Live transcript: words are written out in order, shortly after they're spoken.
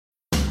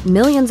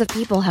Millions of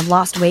people have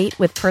lost weight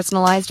with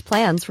personalized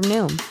plans from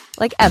Noom.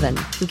 Like Evan,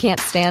 who can't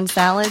stand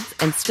salads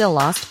and still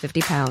lost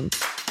 50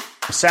 pounds.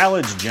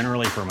 Salads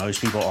generally for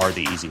most people are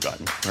the easy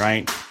button,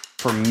 right?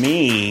 For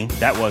me,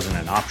 that wasn't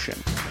an option.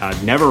 I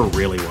never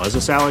really was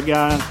a salad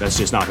guy. That's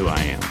just not who I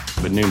am.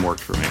 But Noom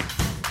worked for me.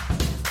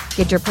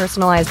 Get your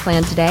personalized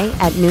plan today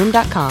at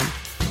Noom.com.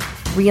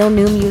 Real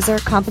Noom user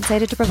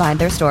compensated to provide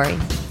their story.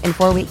 In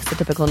 4 weeks, the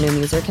typical Noom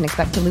user can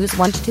expect to lose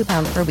 1 to 2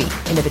 pounds per week.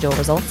 Individual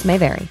results may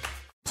vary.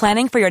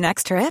 Planning for your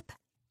next trip?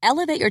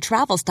 Elevate your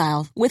travel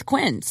style with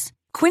Quince.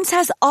 Quince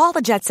has all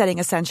the jet-setting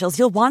essentials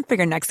you'll want for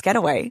your next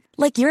getaway,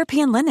 like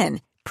European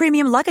linen,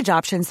 premium luggage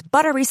options,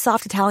 buttery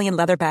soft Italian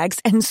leather bags,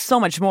 and so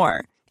much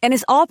more. And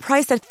is all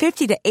priced at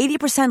 50 to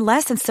 80%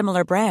 less than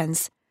similar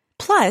brands.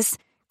 Plus,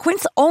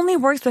 Quince only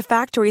works with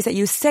factories that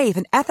use safe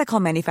and ethical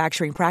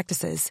manufacturing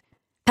practices.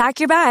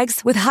 Pack your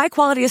bags with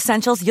high-quality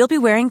essentials you'll be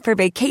wearing for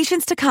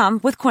vacations to come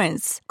with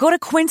Quince. Go to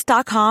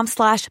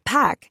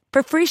quince.com/pack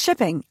for free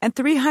shipping and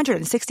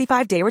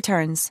 365-day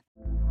returns.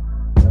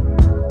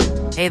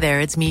 Hey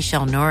there, it's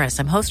Michelle Norris.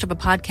 I'm host of a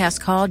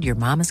podcast called Your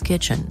Mama's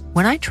Kitchen.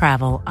 When I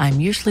travel, I'm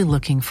usually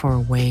looking for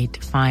a way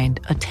to find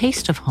a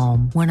taste of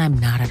home when I'm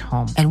not at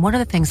home. And one of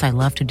the things I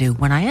love to do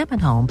when I am at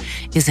home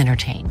is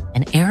entertain.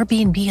 And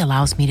Airbnb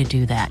allows me to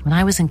do that. When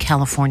I was in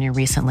California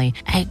recently,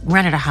 I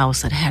rented a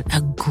house that had a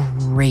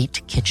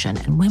great kitchen.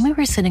 And when we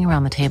were sitting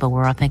around the table, we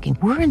were all thinking,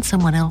 we're in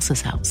someone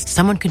else's house.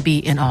 Someone could be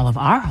in all of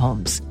our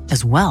homes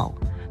as well.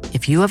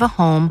 If you have a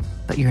home,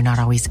 but you're not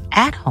always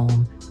at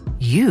home,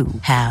 you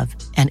have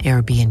an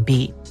Airbnb.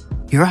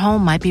 Your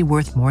home might be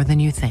worth more than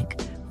you think.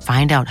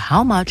 Find out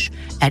how much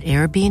at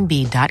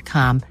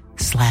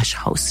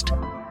airbnb.com/host.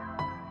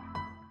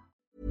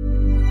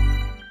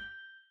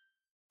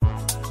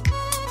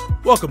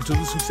 Welcome to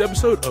this week's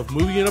episode of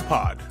Movie in a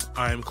Pod.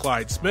 I am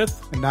Clyde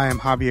Smith. And I am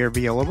Javier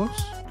Villalobos.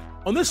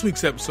 On this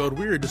week's episode,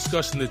 we are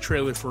discussing the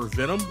trailer for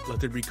Venom, Let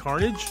There Be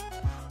Carnage,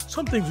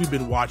 some things we've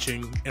been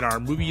watching, in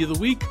our Movie of the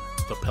Week,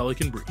 The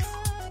Pelican Brief.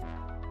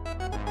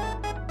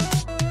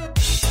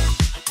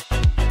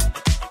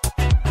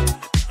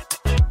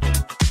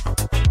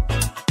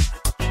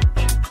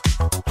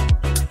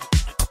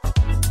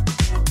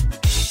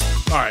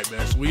 Alright,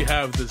 man, so we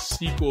have the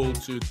sequel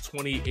to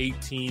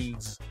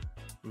 2018's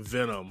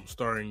Venom,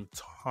 starring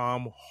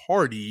Tom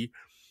Hardy.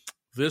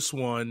 This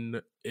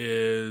one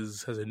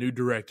has a new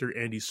director,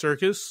 Andy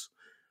Serkis.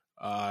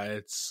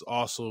 It's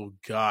also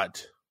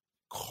got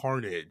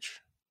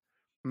Carnage,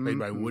 played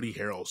by Woody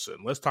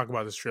Harrelson. Let's talk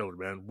about this trailer,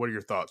 man. What are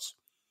your thoughts?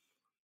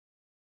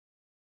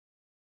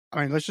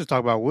 I mean, let's just talk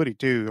about Woody,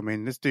 too. I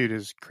mean, this dude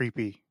is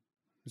creepy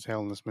as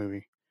hell in this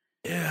movie.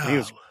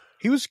 Yeah.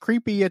 He was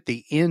creepy at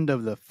the end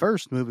of the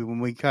first movie when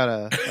we got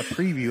a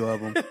preview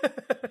of him.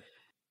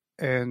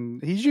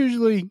 And he's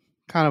usually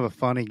kind of a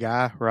funny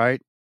guy,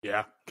 right?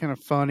 Yeah. Kind of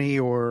funny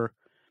or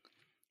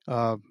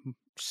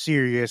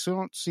serious. I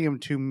don't see him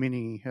too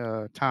many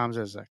times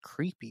as a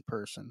creepy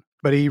person.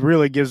 But he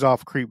really gives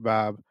off creep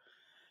vibe.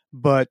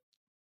 But,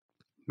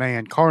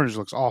 man, Carnage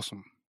looks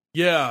awesome.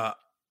 Yeah.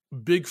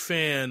 Big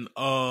fan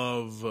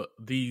of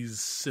these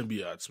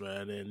symbiotes,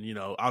 man. And, you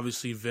know,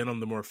 obviously Venom,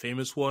 the more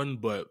famous one,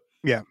 but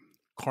yeah,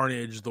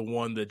 Carnage, the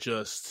one that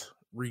just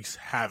wreaks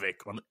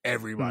havoc on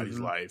everybody's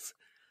life.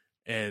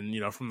 And, you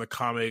know, from the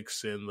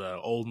comics and the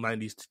old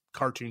 90s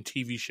cartoon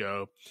TV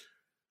show,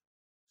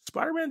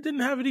 Spider-Man didn't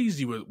have it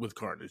easy with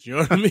Carnage. You know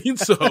what I mean?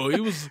 So he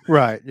was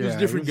right. He was a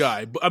different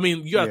guy. But I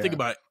mean, you got to think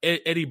about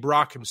it. Eddie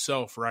Brock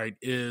himself, right?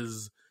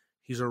 He's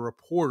a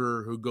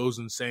reporter who goes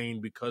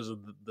insane because of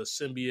the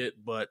symbiote,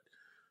 but,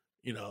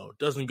 you know,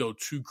 doesn't go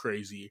too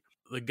crazy.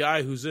 The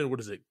guy who's in,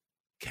 what is it?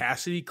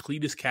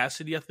 Cletus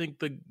Cassidy, I think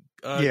the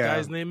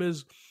guy's name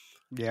is.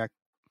 Yeah.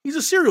 He's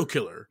a serial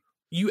killer.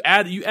 You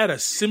add a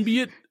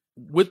symbiote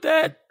with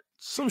that,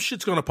 some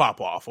shit's gonna pop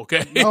off,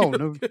 okay? Oh,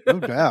 no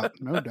doubt.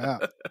 No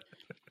doubt.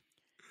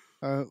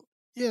 Yeah,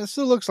 it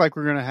still looks like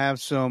we're gonna have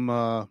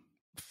some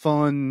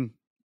fun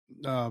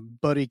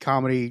buddy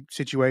comedy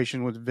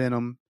situation with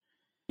Venom.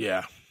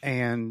 Yeah.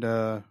 And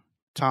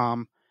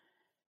Tom.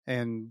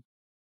 And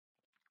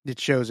it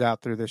shows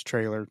out through this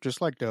trailer,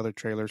 just like the other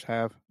trailers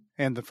have.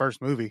 And the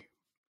first movie.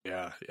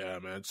 Yeah,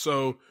 man.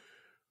 So,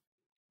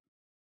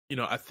 you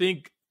know, I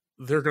think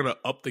they're going to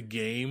up the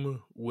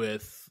game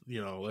with,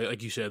 you know,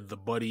 like you said, the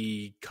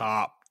buddy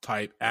cop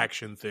type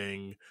action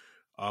thing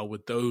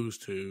with those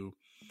two.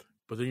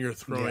 But then you're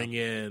throwing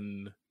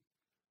in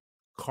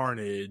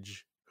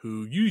Carnage,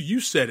 who you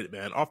said it,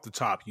 man. Off the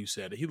top, you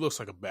said it. He looks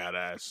like a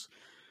badass.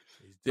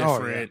 He's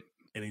different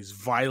and he's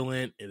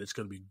violent and it's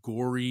going to be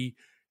gory.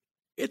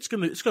 It's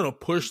gonna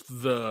push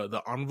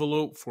the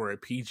envelope for a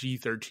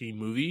PG-13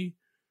 movie.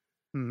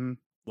 Mm-hmm.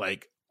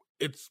 Like,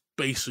 it's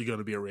basically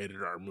gonna be a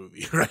rated R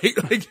movie, right?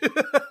 Like,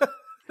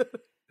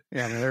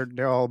 yeah, I mean,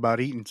 they're all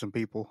about eating some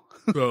people.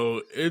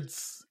 So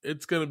it's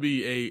gonna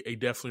be a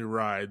definitely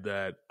ride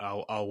that I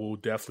will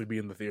definitely be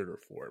in the theater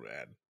for,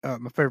 man.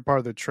 My favorite part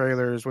of the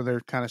trailer is when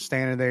they're kind of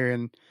standing there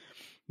and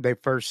they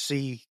first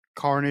see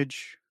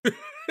Carnage,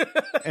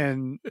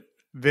 and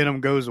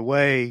Venom goes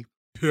away.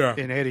 Yeah.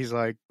 And Eddie's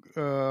like,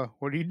 what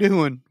are you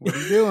doing? What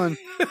are you doing?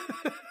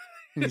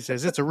 And he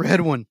says, it's a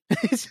red one.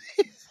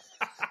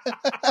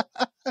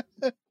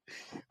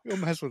 Don't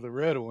mess with a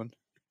red one.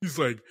 He's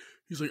like,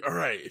 all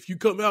right, if you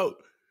come out,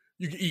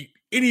 you can eat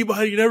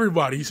anybody and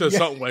everybody. He says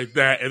something like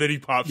that, and then he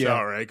pops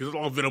out, right? Because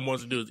all Venom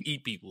wants to do is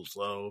eat people.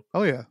 So,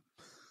 oh yeah,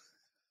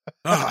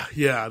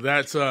 yeah,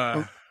 that's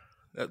that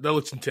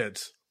looks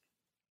intense.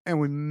 And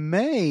we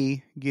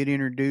may get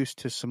introduced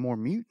to some more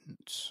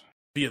mutants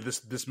via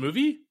this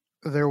movie.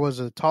 There was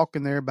a talk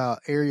in there about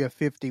Area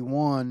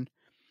 51,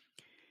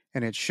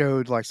 and it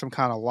showed like some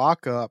kind of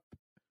lockup,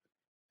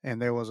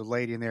 and there was a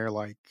lady in there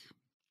like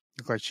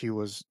looked like she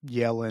was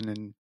yelling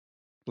and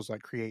was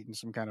like creating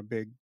some kind of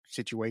big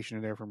situation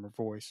in there from her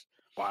voice.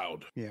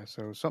 Wild. Yeah,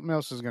 so something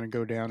else is going to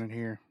go down in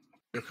here.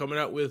 They're coming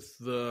out with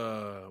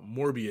the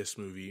Morbius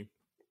movie.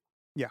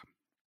 Yeah.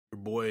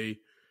 Your boy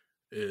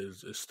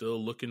is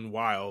still looking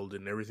wild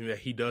in everything that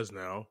he does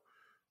now.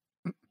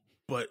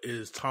 But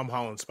is Tom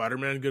Holland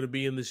Spider-Man going to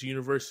be in this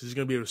universe? Is he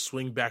going to be able to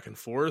swing back and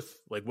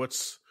forth? Like,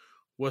 what's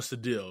the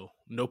deal?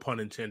 No pun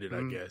intended,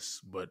 I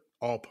guess, but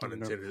all pun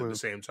intended at the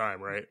same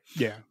time, right?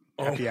 Yeah.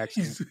 Happy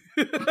accident.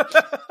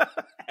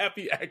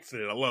 Happy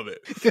accident. I love it.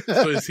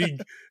 So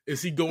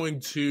is he going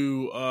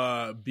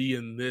to be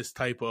in this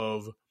type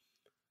of?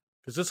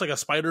 Because it's like a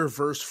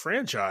Spider-Verse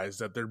franchise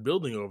that they're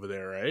building over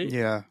there, right?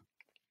 Yeah.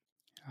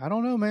 I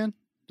don't know, man.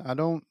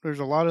 There's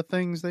a lot of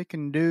things they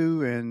can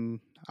do, and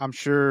I'm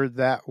sure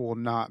that will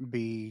not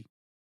be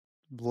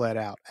let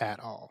out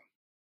at all.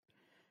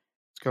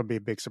 It's going to be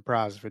a big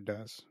surprise if it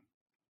does.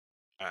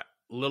 A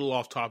little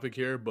off topic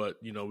here, but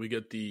we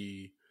get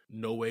the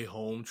No Way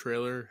Home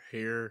trailer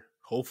here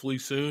hopefully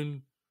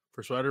soon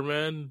for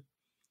Spider-Man.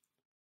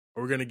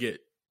 Are we going to get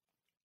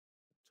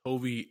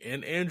Tobey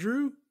and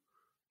Andrew,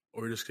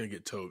 or are we just going to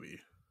get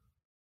Tobey?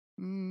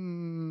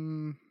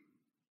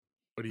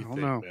 What do you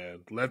think, man?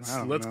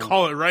 Let's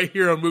call it right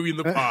here on Movie in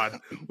the Pod.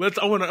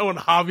 I want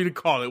Javi to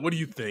call it. What do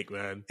you think,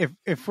 man?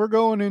 If we're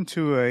going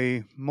into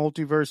a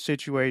multiverse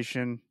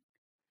situation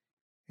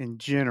in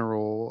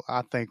general,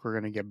 I think we're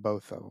going to get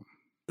both of them.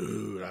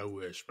 Dude, I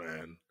wish,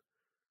 man.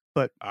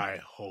 But I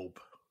hope.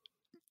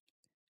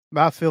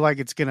 I feel like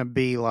it's going to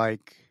be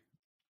like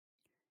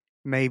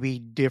maybe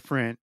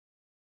different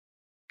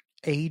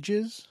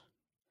ages.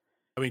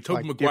 I mean,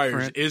 Tobey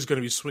Maguire is going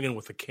to be swinging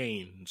with a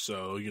cane,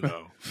 so,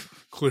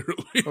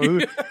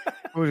 clearly.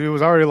 Well, he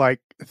was already like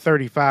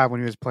 35 when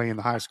he was playing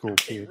the high school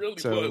kid. He really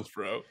was,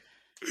 bro.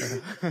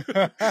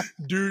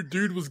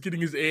 Dude was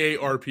getting his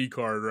AARP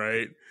card,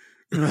 right?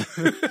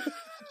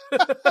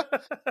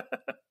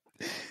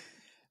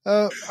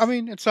 I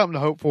mean, it's something to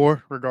hope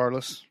for,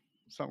 regardless.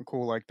 Something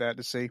cool like that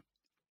to see.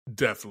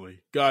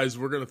 Definitely. Guys,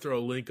 we're going to throw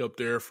a link up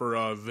there for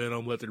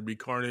Venom, Let There Be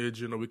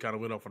Carnage. We kind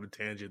of went off on a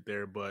tangent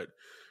there, but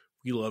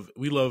we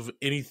love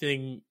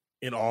anything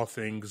and all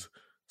things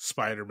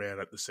Spider-Man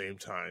at the same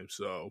time.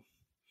 So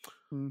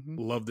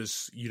love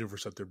this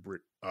universe that they're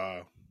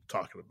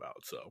talking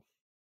about. So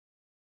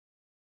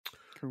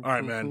cool, all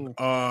right, man.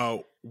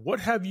 Cool.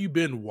 What have you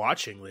been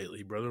watching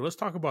lately, brother? Let's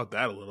talk about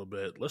that a little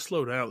bit. Let's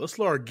slow down. Let's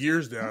slow our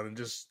gears down and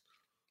just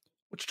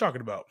what you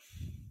talking about?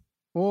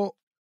 Well,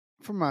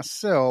 for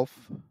myself,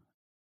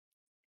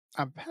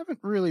 I haven't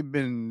really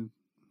been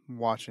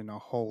watching a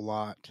whole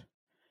lot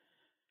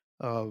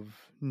of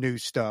new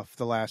stuff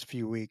the last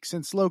few weeks.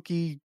 Since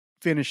Loki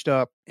finished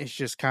up, it's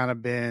just kind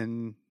of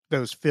been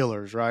those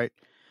fillers, right?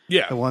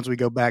 Yeah. The ones we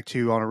go back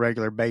to on a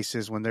regular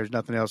basis when there's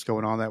nothing else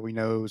going on that we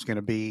know is going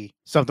to be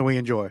something we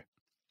enjoy.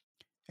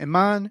 And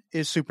mine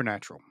is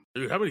Supernatural.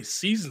 Dude, how many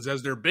seasons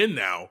has there been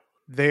now?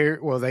 They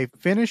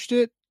finished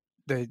it.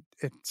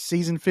 It's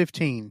season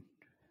 15.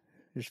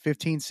 There's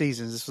 15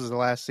 seasons. This was the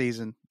last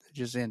season that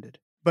just ended.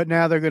 But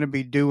now they're going to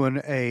be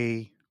doing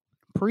a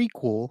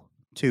prequel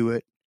to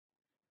it,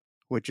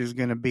 which is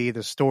going to be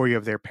the story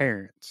of their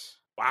parents.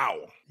 Wow.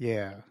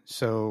 Yeah.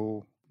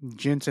 So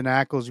Jensen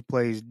Ackles, who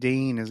plays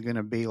Dean, is going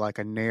to be like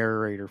a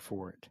narrator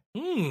for it.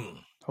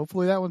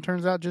 Hopefully that one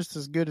turns out just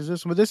as good as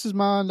this one. But this is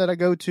mine that I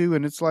go to,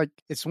 and it's one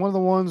of the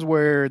ones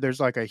where there's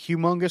like a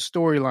humongous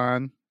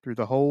storyline through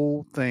the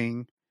whole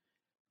thing,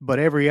 but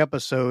every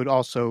episode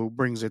also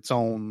brings its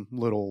own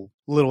little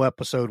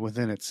episode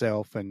within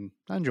itself, and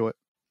I enjoy it.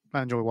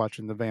 I enjoy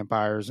watching the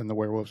vampires and the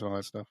werewolves and all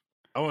that stuff.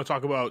 I want to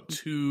talk about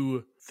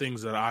two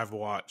things that I've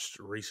watched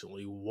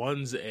recently.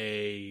 One's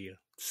a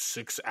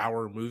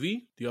 6-hour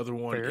movie. The other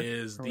one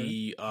is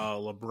the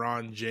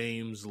LeBron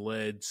James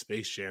led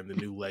Space Jam: The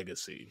New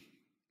Legacy.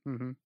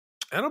 Mm-hmm.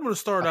 And I'm going to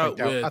start out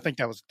with... I think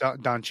that was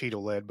Don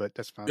Cheadle led, but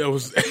that's fine. That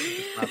was,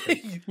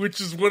 which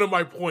is one of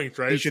my points,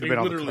 right? He should have been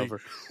on the cover.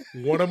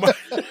 One of my...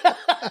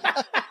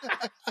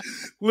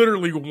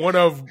 literally one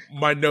of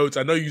my notes.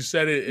 I know you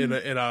said it in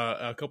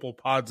a couple of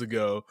pods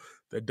ago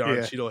that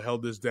Don Cheadle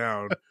held this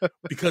down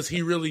because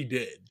he really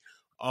did.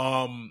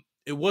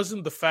 It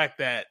wasn't the fact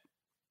that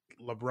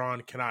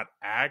LeBron cannot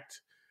act.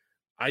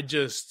 I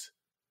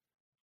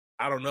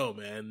don't know,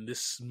 man.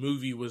 This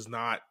movie was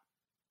not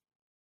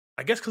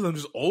I guess because I'm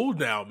just old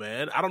now,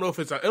 man. I don't know if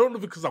it's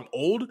because I'm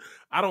old.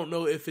 I don't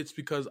know if it's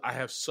because I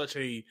have such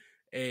a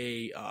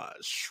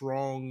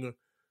strong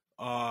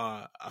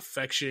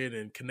affection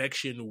and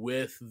connection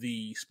with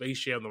the Space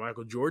Jam that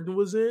Michael Jordan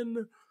was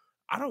in.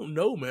 I don't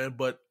know, man,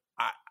 but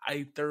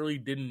I thoroughly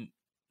didn't.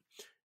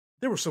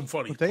 There were some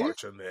funny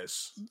parts in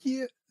this.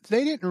 Yeah,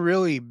 they didn't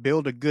really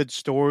build a good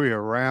story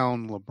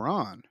around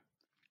LeBron.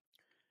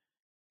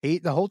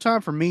 The whole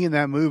time for me in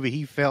that movie,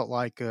 he felt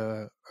like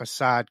a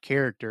side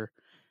character,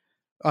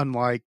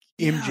 unlike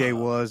MJ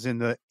was in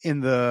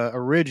the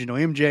original.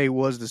 MJ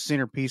was the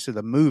centerpiece of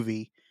the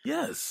movie.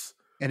 Yes.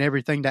 And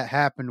everything that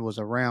happened was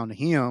around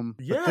him.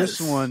 Yes. But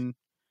this one,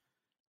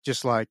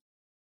 just like,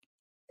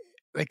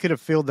 they could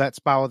have filled that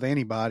spot with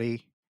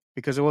anybody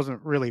because it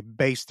wasn't really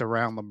based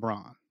around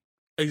LeBron.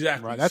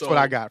 Exactly. Right. That's what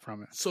I got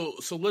from it. So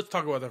let's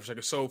talk about that for a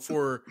second. So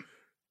for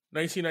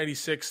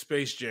 1996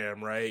 Space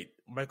Jam, right?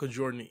 Michael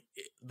Jordan,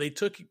 they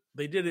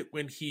did it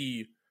when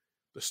the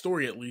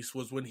story at least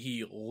was when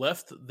he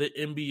left the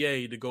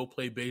NBA to go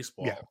play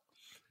baseball. Yeah.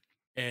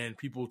 And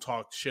people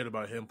talked shit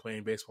about him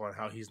playing baseball and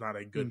how he's not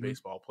a good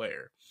baseball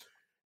player.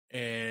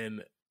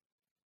 And,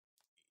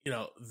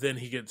 then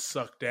he gets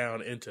sucked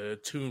down into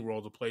Toon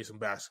World to play some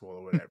basketball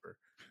or whatever.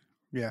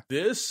 Yeah.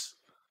 This,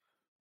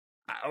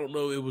 I don't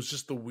know, it was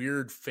just a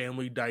weird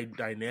family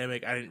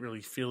dynamic. I didn't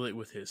really feel it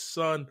with his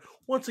son.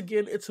 Once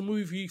again, it's a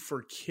movie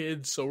for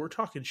kids, so we're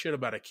talking shit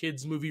about a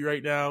kid's movie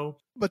right now.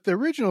 But the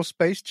original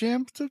Space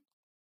Jam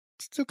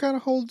still kind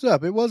of holds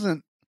up. It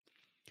wasn't.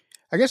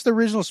 I guess the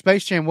original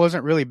Space Jam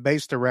wasn't really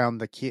based around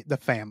the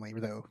family,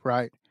 though,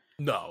 right?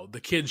 No, the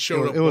kids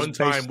showed up one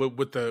time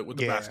with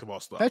the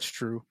basketball stuff. That's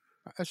true.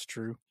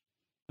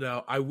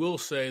 Now, I will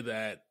say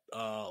that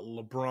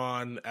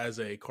LeBron as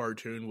a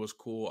cartoon was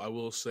cool. I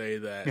will say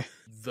that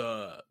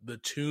the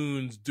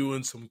Toons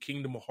doing some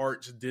Kingdom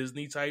Hearts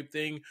Disney type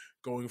thing,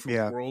 going from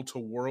world to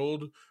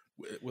world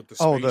with the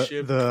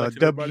spaceship. The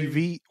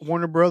WV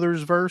Warner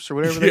Brothers verse or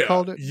whatever they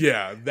called it.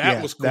 Yeah,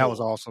 that was cool. That was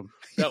awesome.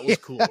 That was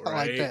cool,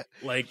 right? I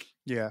like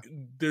that.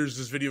 There's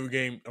this video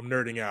game. I'm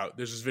nerding out.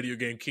 There's this video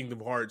game,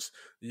 Kingdom Hearts.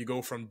 You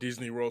go from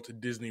Disney World to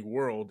Disney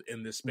World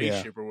in this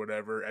spaceship or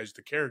whatever as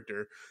the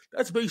character.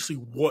 That's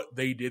basically what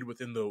they did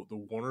within the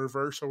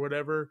Warnerverse or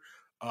whatever.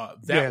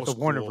 That was the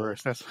cool.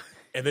 Warnerverse.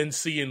 And then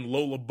seeing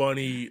Lola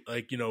Bunny,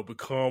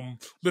 become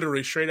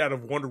literally straight out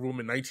of Wonder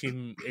Woman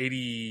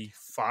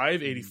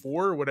 1985,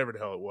 84, whatever the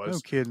hell it was. No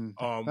kidding.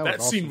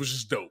 That scene was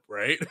just dope,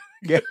 right?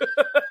 Yeah.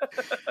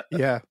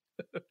 Yeah.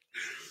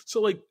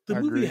 So the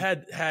movie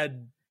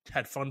had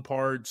fun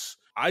parts.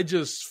 I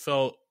just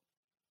felt,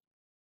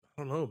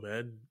 I don't know,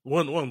 man.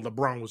 One,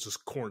 LeBron was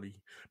just corny.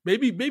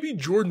 Maybe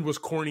Jordan was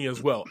corny as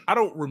well. I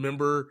don't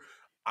remember.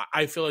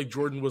 I feel like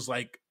Jordan was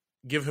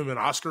give him an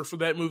Oscar for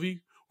that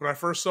movie when I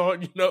first saw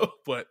it,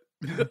 but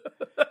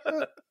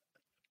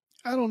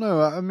I don't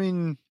know. I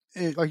mean,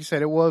 like you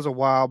said, it was a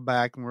while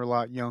back and we're a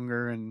lot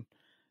younger and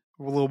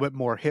we're a little bit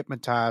more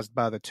hypnotized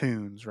by the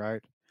tunes,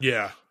 right?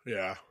 Yeah.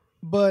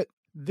 But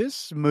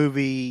this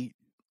movie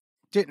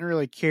didn't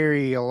really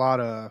carry a lot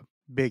of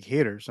big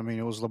hitters. I mean,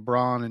 it was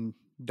LeBron and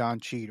Don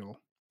Cheadle.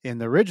 In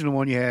the original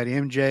one, you had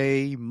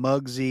MJ,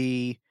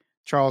 Muggsy,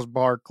 Charles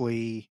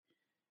Barkley.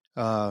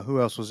 Who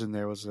else was in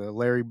there? Was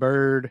Larry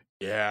Bird?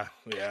 Yeah.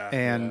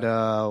 And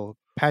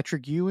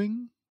Patrick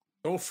Ewing.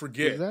 Don't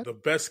forget the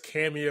best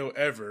cameo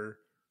ever.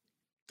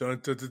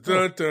 Dun dun dun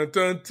dun dun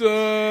dun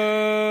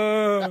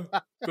dun.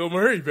 Bill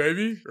Murray,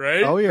 baby.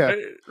 Right? Oh yeah.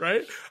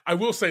 Right? I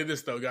will say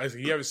this though, guys. If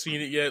you haven't seen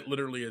it yet,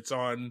 literally it's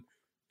on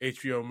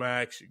HBO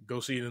Max. Go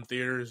see it in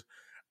theaters.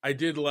 I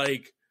did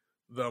like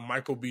the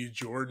Michael B.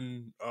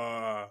 Jordan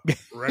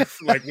ref,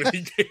 when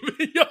he came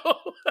in,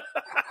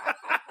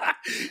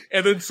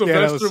 and then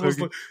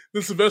Sylvester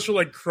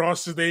Sylvester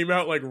crossed his name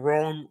out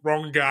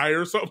wrong guy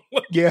or something.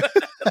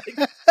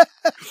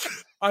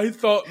 I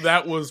thought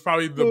that was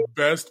probably the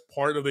best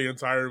part of the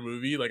entire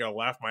movie. I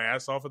laughed my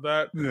ass off at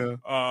that. Yeah.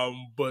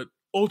 But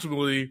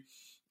ultimately,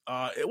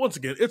 once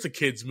again, it's a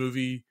kid's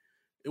movie.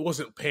 It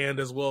wasn't panned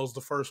as well as the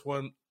first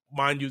one.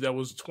 Mind you, that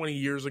was 20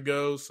 years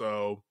ago.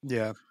 So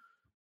yeah,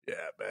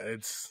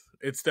 man,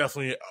 it's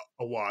definitely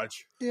a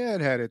watch. Yeah,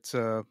 it had its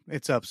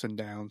ups and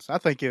downs. I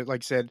think it,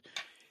 like I said,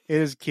 it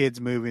is a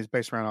kids' movie. It's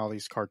based around all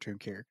these cartoon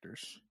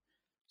characters.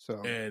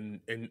 So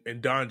and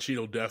Don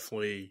Cheadle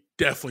definitely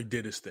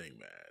did his thing,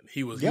 man.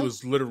 He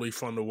was literally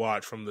fun to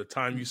watch from the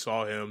time you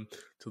saw him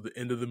to the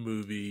end of the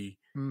movie.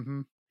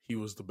 Mm-hmm. He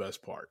was the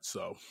best part.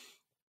 So,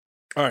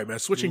 all right, man.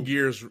 Switching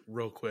gears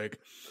real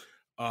quick.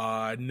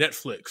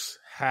 Netflix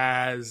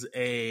has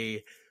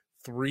a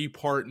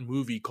 3-part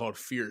movie called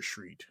Fear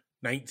Street.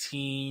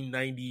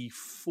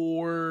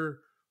 1994,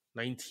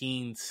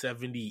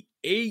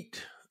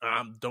 1978.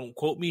 Don't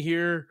quote me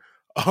here.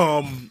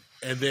 And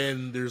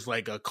then there's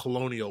a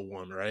colonial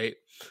one, right?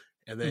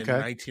 And then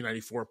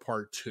 1994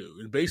 part 2.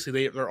 And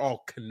basically they're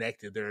all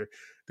connected.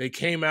 They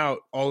came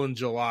out all in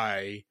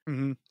July,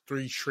 3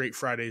 straight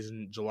Fridays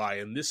in July.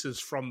 And this is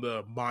from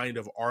the mind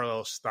of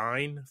R.L.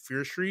 Stine,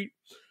 Fear Street.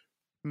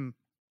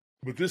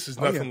 But this is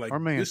nothing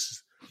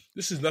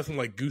this is nothing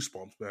like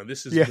Goosebumps, man.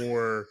 This is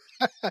more.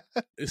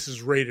 This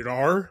is rated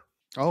R.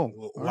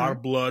 Oh, a lot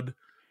of blood,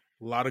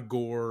 a lot of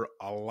gore,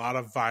 a lot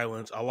of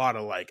violence, a lot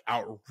of like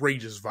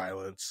outrageous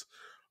violence.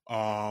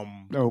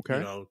 Okay.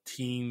 You know,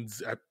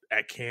 teens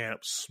at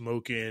camp,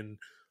 smoking,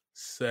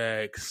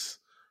 sex.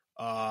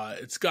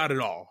 It's got it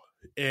all.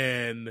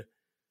 And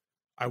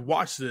I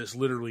watched this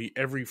literally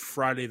every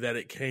Friday that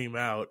it came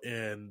out,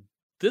 and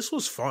this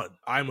was fun.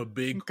 I'm a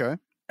big,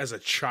 as a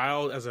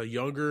child, as a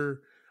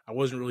younger, I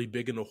wasn't really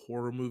big into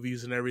horror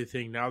movies and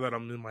everything. Now that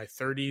I'm in my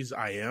 30s,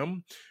 I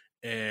am.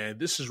 And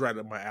this is right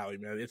up my alley,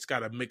 man. It's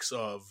got a mix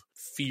of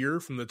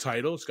fear from the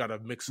title. It's got a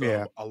mix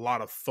of a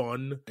lot of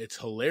fun. It's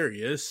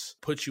hilarious.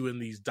 Puts you in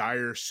these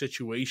dire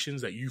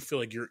situations that you feel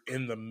like you're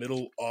in the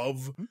middle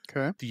of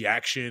the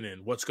action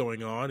and what's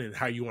going on and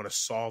how you want to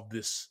solve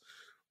this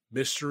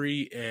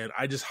mystery. And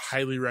I just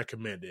highly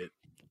recommend it.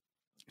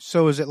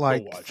 So is it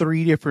like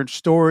 3 different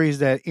stories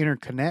that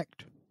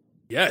interconnect?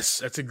 Yes,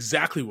 that's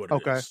exactly what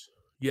it is.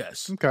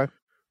 Yes. Okay.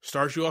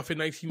 Starts you off in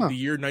the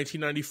year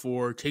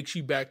 1994, takes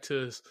you back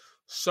to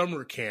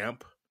summer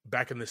camp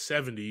back in the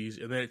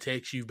 70s, and then it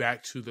takes you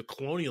back to the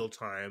colonial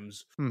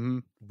times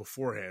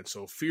beforehand.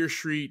 So Fear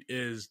Street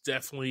is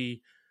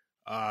definitely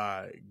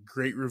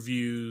great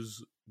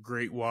reviews,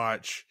 great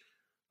watch.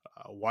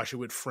 Watch it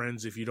with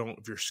friends if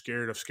you're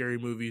scared of scary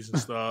movies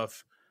and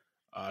stuff.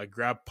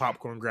 Grab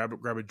popcorn,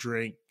 grab a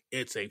drink.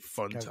 It's a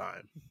fun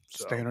time.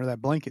 So. Stay under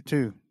that blanket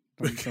too.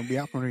 Don't be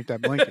out underneath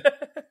that blanket.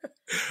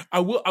 I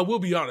will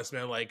be honest,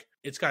 man. Like,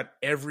 it's got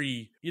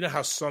every, you know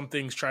how some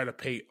things try to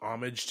pay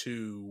homage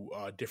to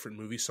different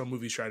movies. Some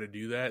movies try to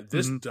do that.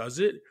 This does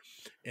it,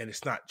 and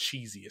it's not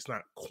cheesy. It's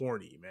not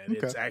corny, man.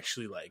 It's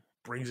actually like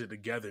brings it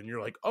together, and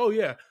you're like, oh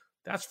yeah,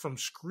 that's from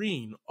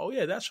Scream. Oh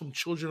yeah, that's from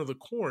Children of the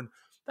Corn.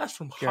 That's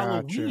from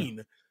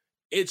Halloween.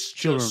 It's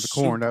Children of the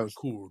Corn. That was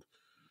cool.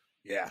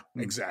 Yeah,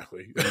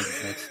 exactly.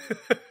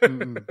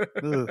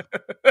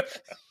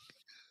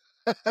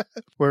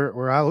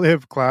 Where I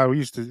live, Clyde, we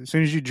used to, as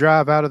soon as you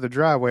drive out of the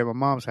driveway at my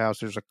mom's house,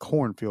 there's a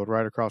cornfield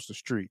right across the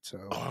street. So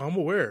I'm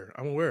aware.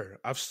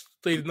 I've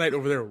stayed the night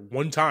over there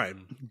one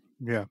time.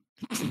 Yeah.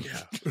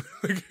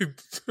 That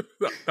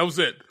was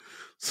it.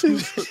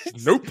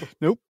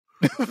 Nope.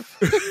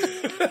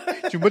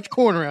 Too much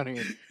corn around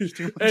here.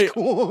 Too much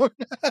corn.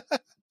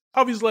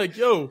 Hobby's like,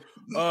 yo,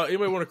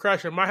 anybody want to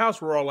crash at my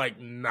house? We're all like,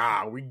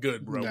 nah, we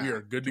good, bro. We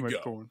are good to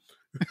go.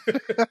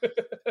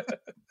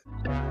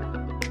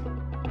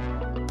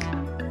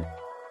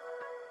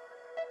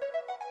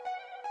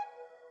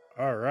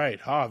 All right,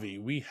 Javi,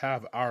 we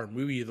have our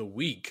movie of the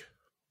week,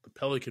 The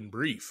Pelican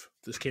Brief.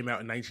 This came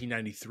out in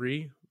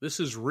 1993. This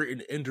is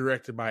written and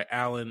directed by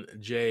Alan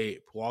J.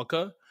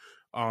 Pawlka.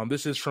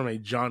 This is from a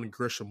John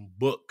Grisham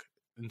book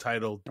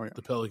entitled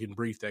The Pelican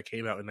Brief that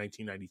came out in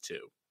 1992.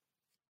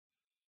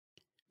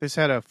 This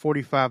had a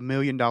 $45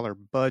 million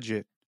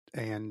budget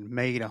and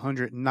made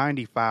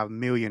 $195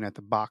 million at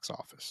the box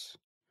office.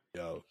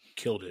 Yo,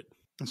 killed it.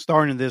 And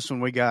starring in this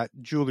one, we got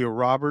Julia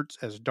Roberts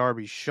as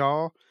Darby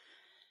Shaw,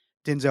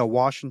 Denzel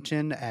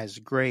Washington as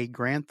Gray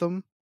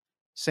Grantham,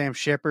 Sam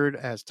Shepard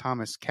as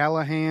Thomas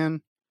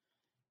Callahan,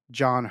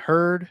 John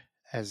Hurd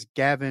as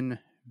Gavin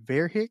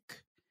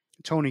Verhick,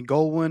 Tony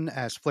Goldwyn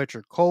as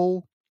Fletcher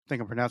Cole, I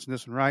think I'm pronouncing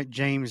this one right,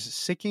 James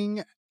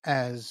Sicking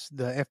as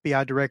the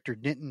FBI Director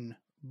Denton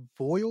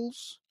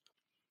Voiles,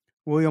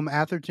 William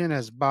Atherton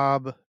as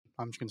Bob,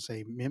 I'm just going to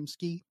say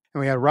Mimsky, and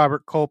we had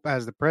Robert Culp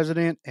as the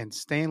President, and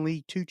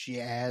Stanley Tucci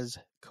as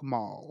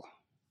Kamal.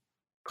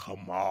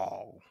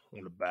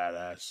 What a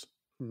badass.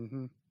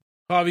 Mm-hmm.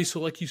 Javi,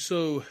 so like you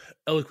so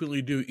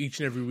eloquently do each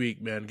and every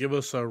week, man, give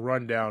us a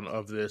rundown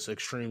of this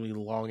extremely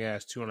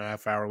long-ass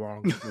 2.5 hour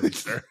long movie,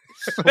 sir.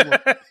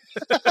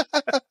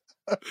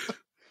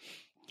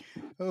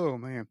 Oh,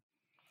 man.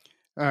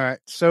 All right.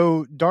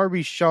 So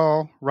Darby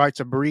Shaw writes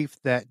a brief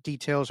that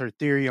details her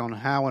theory on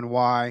how and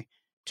why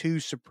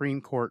 2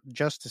 Supreme Court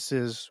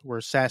justices were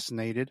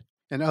assassinated,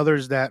 and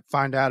others that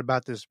find out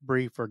about this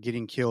brief are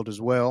getting killed as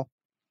well.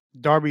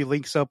 Darby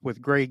links up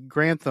with Gray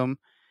Grantham,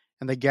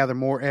 and they gather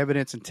more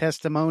evidence and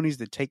testimonies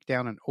that take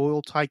down an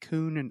oil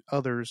tycoon and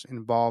others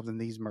involved in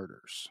these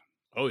murders.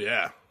 Oh,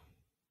 yeah.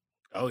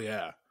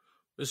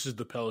 This is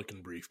the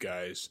Pelican Brief,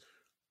 guys.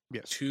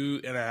 Yes.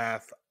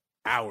 2.5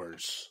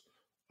 hours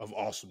of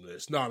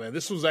awesomeness. No, man,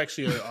 this was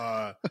actually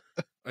a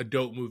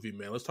dope movie,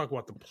 man. Let's talk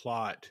about the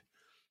plot.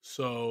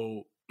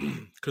 So,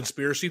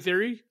 conspiracy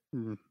theory,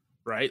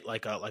 right?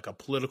 Like a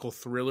political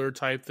thriller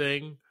type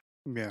thing.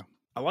 Yeah.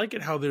 I like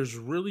it how there's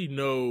really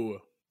no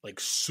like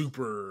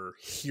super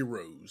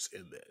heroes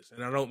in this.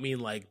 And I don't mean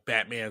like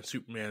Batman,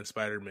 Superman,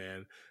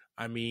 Spider-Man.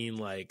 I mean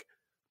like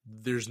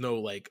there's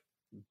no like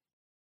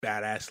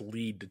badass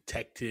lead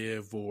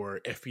detective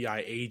or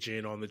FBI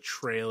agent on the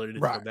trail or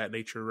anything of that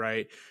nature,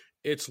 right?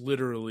 It's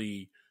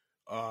literally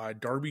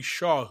Darby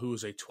Shaw, who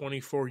is a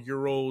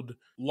 24-year-old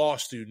law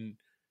student,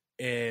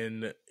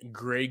 and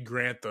Gray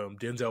Grantham,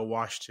 Denzel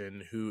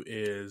Washington, who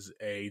is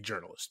a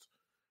journalist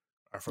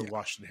from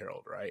Washington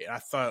Herald, right? And I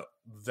thought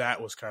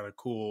that was kind of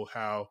cool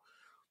how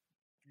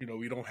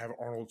we don't have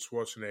Arnold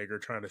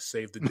Schwarzenegger trying to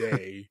save the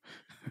day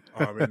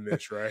in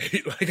this,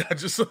 right? Like, I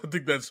just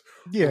think that's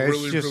really,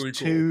 it's just really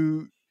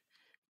cool.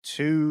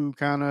 Two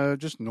kind of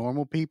just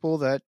normal people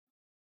that,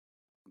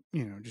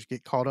 just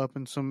get caught up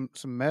in some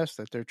mess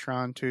that they're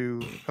trying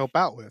to help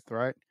out with,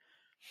 right?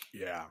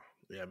 Yeah,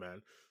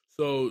 man.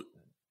 So,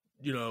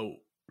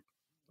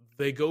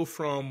 they go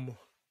from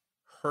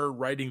her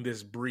writing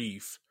this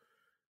brief,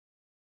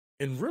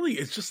 and really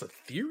it's just a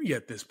theory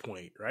at this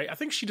point, right? I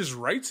think she just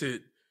writes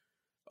it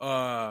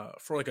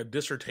for like a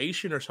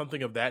dissertation or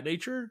something of that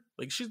nature.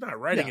 Like, she's not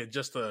writing it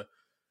just to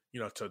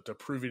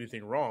prove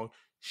anything wrong.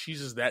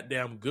 She's just that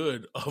damn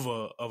good of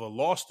a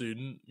law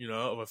student,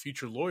 of a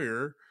future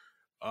lawyer,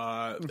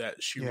 that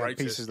she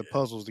writes pieces the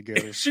puzzles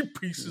together. She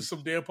pieces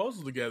some damn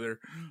puzzles together,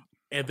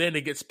 and then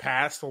it gets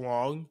passed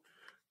along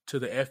to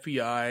the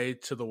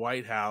FBI, to the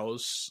White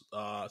House,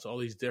 to all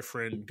these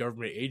different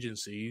government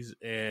agencies,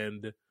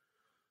 and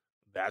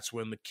that's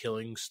when the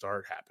killings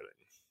start happening.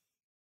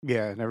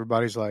 Yeah, and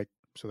everybody's like,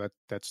 so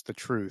that's the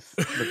truth.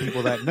 The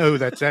people that know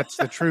that's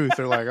the truth,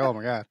 they're like, oh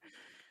my God.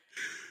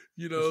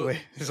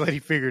 This lady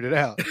figured it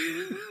out.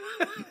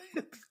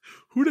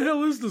 Who the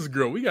hell is this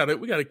girl? We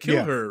gotta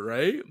kill her,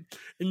 right?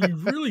 And you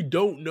really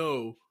don't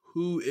know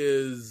who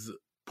is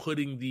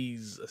putting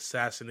these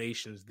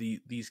assassinations,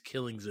 these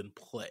killings in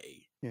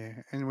play.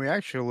 Yeah, and we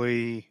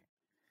actually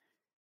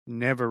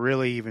never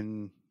really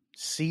even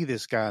see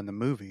this guy in the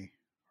movie,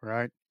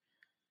 right?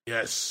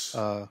 Yes.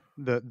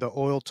 The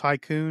oil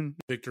tycoon,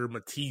 Victor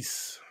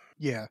Matisse.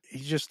 Yeah,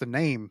 he's just the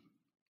name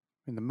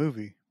in the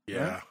movie.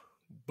 Yeah, right?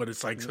 But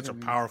it's like such a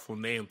powerful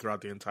name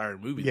throughout the entire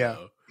movie,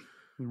 though.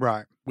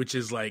 Right. Which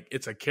is like,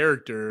 it's a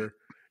character,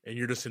 and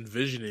you're just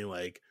envisioning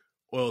like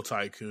oil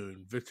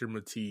tycoon, Victor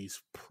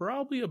Matisse,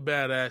 probably a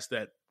badass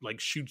that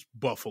like shoots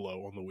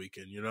buffalo on the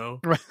weekend, You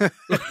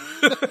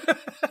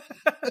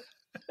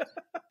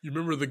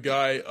remember the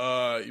guy,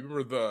 you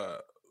remember the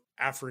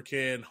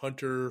African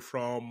hunter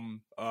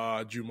from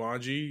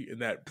Jumanji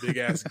and that big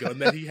ass gun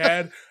that he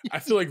had? I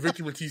feel like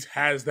Victor Matisse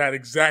has that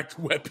exact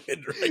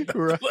weapon, right?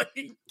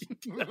 Like,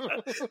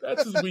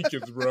 that's his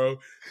weekends, bro.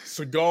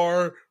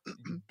 Cigar,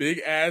 big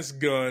ass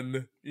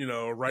gun,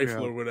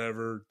 rifle or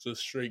whatever,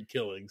 just straight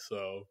killing.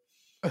 So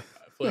I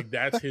feel like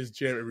that's his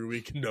jam every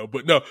weekend.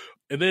 No.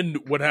 And then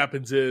what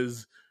happens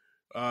is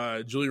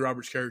Julia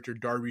Roberts' character,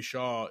 Darby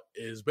Shaw,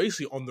 is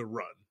basically on the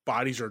run.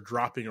 Bodies are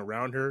dropping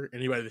around her.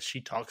 Anybody that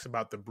she talks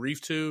about the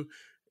brief to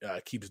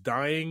keeps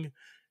dying.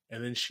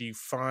 And then she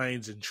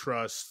finds and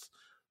trusts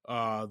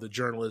the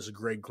journalist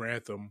Greg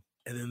Grantham.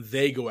 And then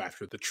they go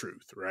after the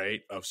truth,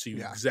 right? Of seeing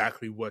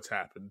exactly what's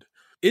happened.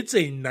 It's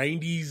a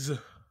 90s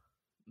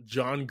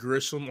John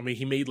Grisham. I mean,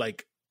 he made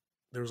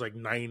there was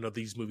 9 of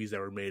these movies that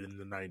were made in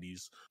the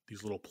 90s.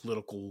 These little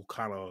political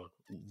kind of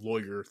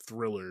lawyer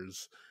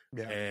thrillers.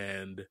 Yeah.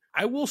 And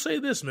I will say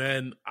this,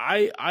 man,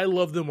 I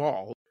love them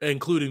all,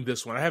 including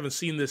this one. I haven't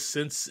seen this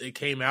since it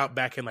came out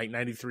back in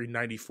 93,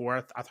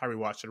 94. I thought we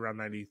watched it around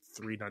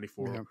 93,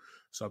 94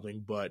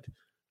 something, but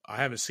I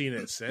haven't seen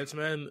it since,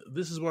 man.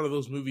 This is one of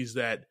those movies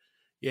that,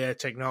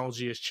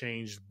 technology has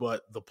changed,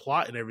 but the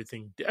plot and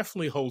everything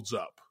definitely holds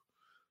up,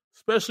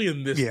 especially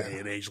in this day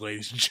and age,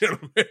 ladies and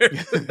gentlemen.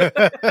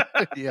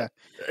 Yeah.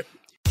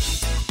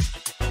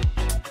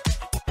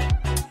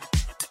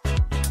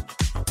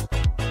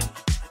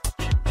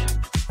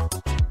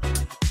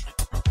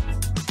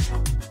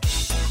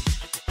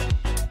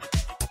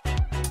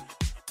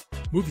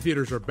 Movie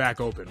theaters are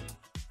back open,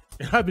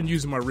 and I've been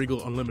using my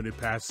Regal Unlimited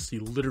Pass to see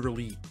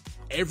literally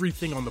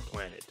everything on the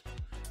planet.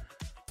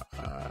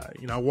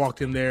 I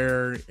walked in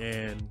there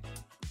and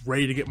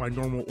ready to get my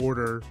normal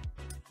order,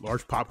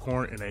 large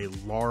popcorn and a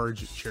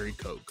large cherry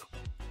Coke.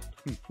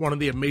 One of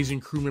the amazing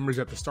crew members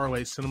at the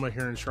Starlight Cinema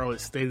here in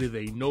Charlotte stated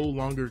they no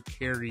longer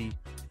carry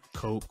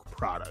Coke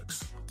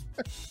products,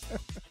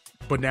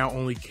 but now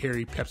only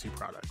carry Pepsi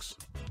products.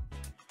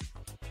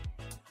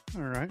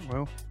 All right,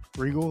 well,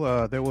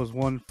 Regal, there was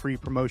one free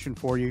promotion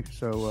for you,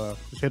 so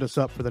just hit us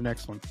up for the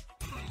next one.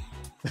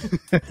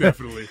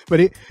 Definitely.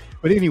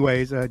 But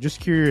anyways, just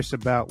curious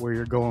about where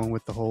you're going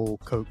with the whole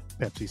Coke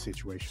Pepsi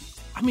situation.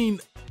 I mean,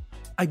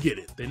 I get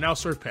it. They now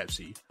serve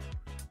Pepsi,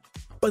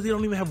 but they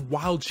don't even have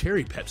wild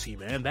cherry Pepsi,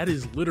 man. That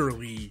is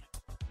literally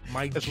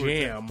my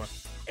jam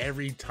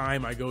every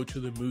time I go to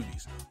the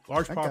movies.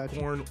 Large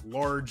popcorn,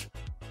 large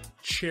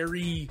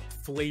cherry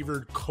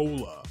flavored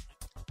cola.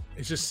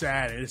 It's just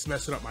sad, and it's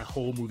messing up my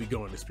whole movie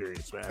going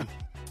experience, man.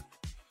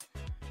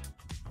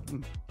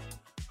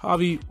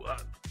 Javi,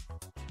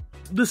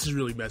 this is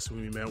really messing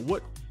with me, man.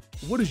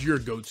 What is your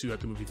go-to at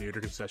the movie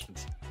theater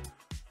concessions?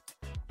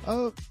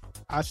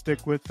 I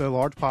stick with the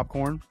large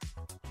popcorn,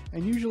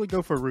 and usually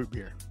go for a root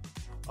beer.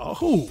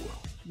 Oh,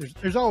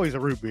 there's always a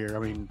root beer. I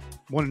mean,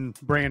 one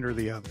brand or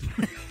the other.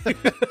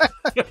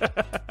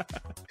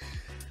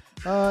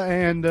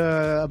 And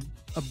a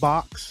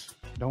box.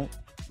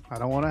 I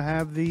don't want to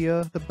have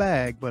the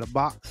bag, but a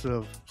box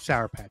of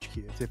Sour Patch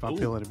Kids if I'm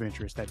feeling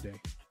adventurous that day.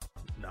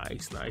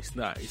 Nice.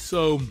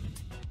 So,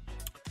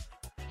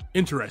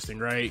 interesting,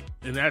 right?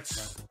 And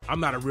I'm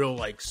not a real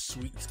like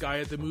sweets guy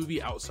at the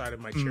movie outside of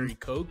my cherry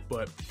Coke,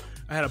 but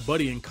I had a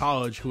buddy in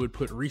college who would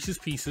put Reese's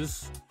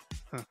Pieces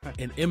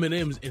and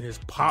M&Ms in his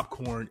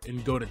popcorn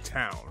and go to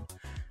town.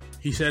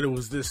 He said it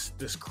was this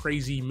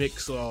crazy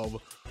mix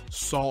of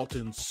salt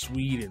and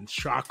sweet and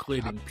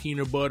chocolate and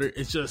peanut butter. It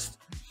was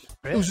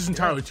just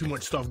entirely too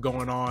much stuff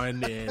going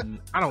on, and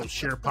I don't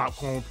share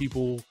popcorn with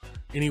people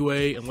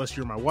anyway, unless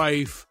you're my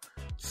wife.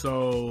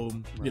 So,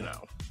 you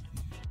know.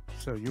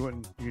 So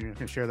you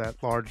can share that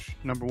large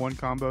number one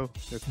combo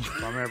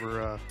if I'm ever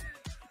a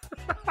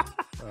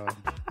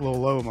little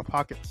low in my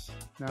pockets.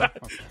 No,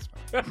 okay,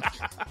 that's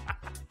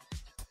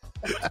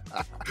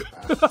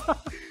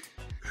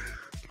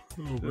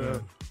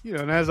fine. You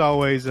know, and as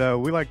always,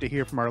 we like to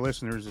hear from our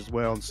listeners as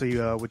well and see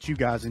what you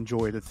guys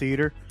enjoy at the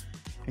theater.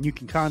 And you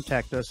can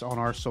contact us on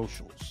our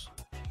socials.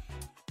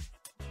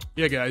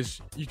 Yeah,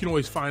 guys, you can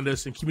always find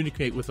us and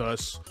communicate with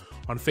us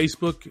on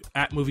Facebook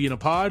at Movie in a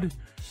Pod,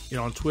 and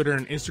on Twitter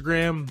and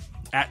Instagram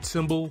at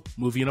symbol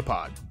Movie in a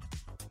Pod.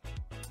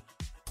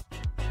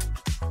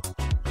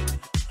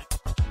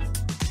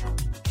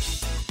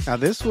 Now,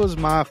 this was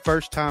my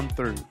first time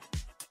through.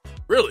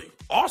 Really?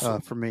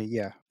 Awesome. For me,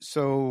 yeah.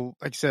 So,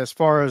 like I said, as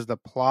far as the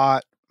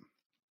plot,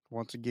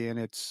 once again,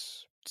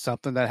 it's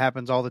something that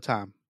happens all the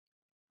time.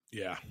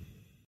 Yeah.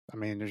 I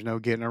mean, there's no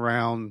getting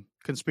around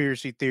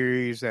conspiracy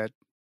theories that,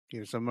 you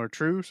know, some are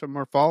true, some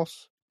are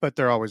false, but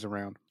they're always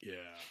around. Yeah.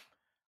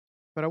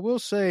 But I will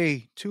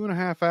say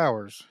 2.5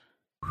 hours.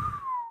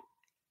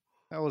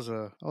 That was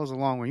a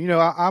long one. You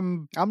know,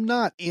 I'm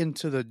not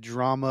into the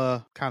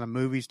drama kind of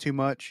movies too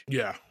much.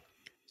 Yeah.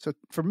 So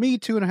for me,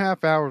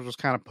 2.5 hours was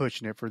kind of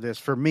pushing it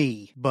for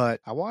me,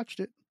 but I watched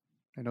it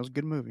and it was a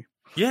good movie.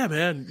 Yeah,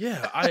 man.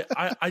 Yeah.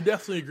 I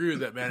definitely agree with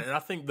that, man. And I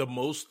think the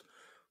most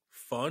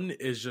fun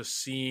is just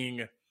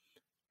seeing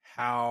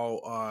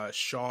how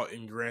Shaw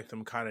and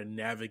Grantham kind of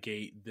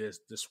navigate this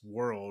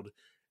world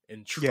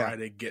and try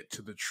to get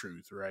to the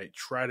truth, right?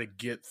 Try to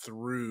get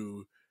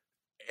through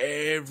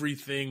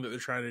everything that they're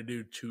trying to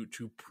do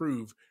to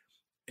prove,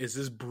 is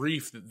this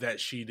brief that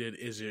she did,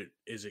 is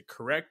it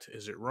correct?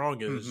 Is it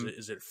wrong?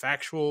 Is it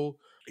factual?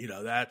 You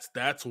know,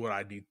 that's what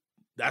I need.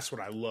 That's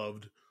what I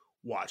loved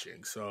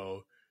watching.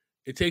 So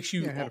it takes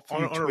you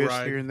on a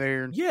ride here and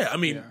there. Yeah, I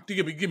mean,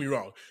 get me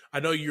wrong. I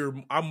know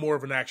I'm more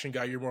of an action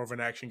guy. You're more of an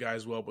action guy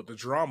as well. But the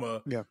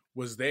drama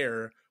was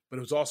there, but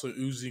it was also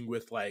oozing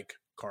with like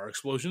car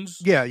explosions.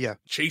 Yeah.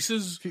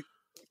 Chases.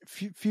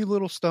 Few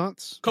little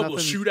stunts. Couple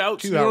of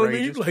shootouts. You know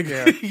outrageous. What I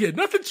mean? Like, yeah,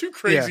 nothing too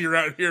crazy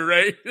around here,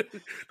 right?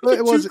 But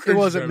it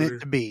wasn't meant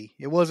to be.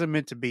 It wasn't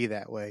meant to be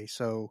that way.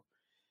 So,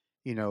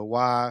 you know,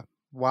 why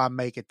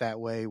make it that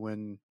way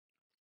when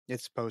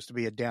it's supposed to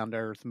be a down to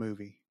earth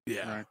movie?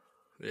 Yeah. Right?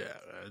 Yeah,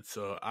 and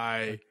so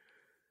I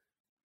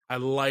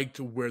liked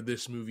where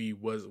this movie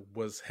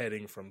was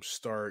heading from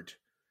start.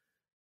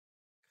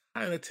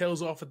 Kind of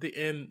tails off at the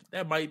end.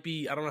 That might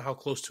be, I don't know how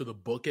close to the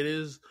book it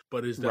is,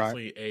 but it's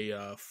definitely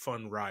a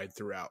fun ride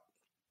throughout.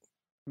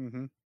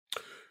 Mm-hmm.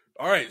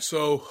 All right,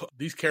 so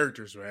these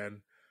characters,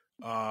 man,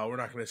 we're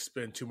not going to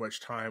spend too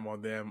much time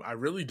on them. I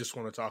really just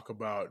want to talk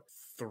about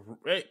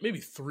maybe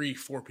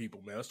 3-4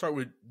 people, man. Let's start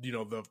with, you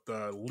know,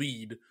 the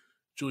lead,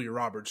 Julia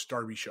Roberts,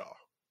 Darby Shaw.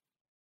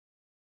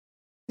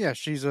 Yeah,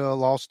 she's a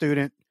law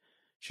student.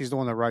 She's the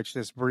one that writes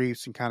this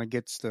briefs and kind of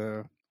gets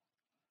the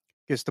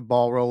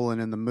ball rolling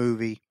in the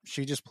movie.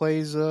 She just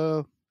plays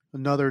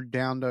another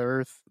down to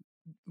earth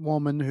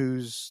woman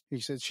he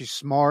said she's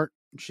smart.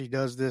 She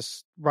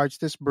writes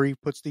this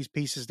brief, puts these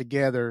pieces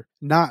together,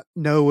 not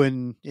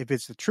knowing if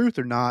it's the truth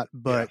or not,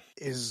 but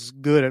is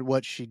good at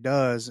what she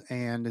does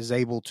and is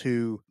able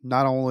to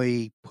not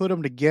only put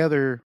them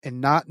together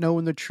and not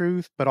knowing the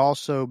truth, but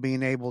also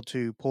being able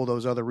to pull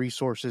those other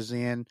resources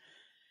in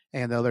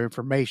and the other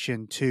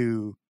information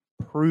to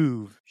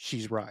prove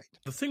she's right.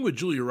 The thing with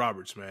Julia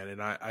Roberts, man,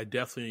 and I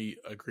definitely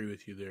agree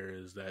with you there,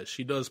 is that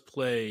she does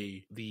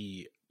play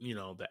the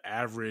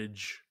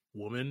average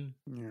woman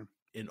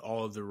in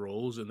all of the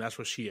roles, and that's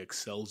what she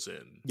excels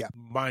in. Yeah.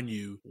 Mind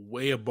you,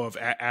 way above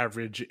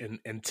average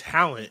and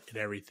talent and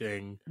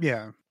everything.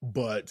 Yeah.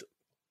 But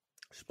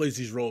she plays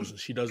these roles and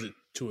she does it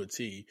to a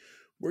T.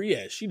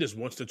 Where, she just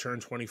wants to turn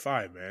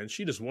 25, man.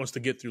 She just wants to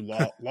get through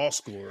law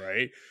school,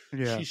 right?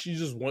 Yeah. She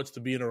just wants to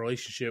be in a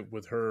relationship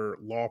with her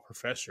law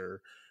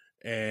professor,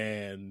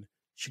 and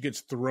she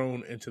gets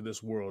thrown into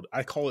this world.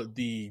 I call it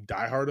the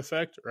Die Hard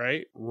effect,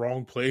 right?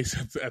 Wrong place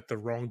at the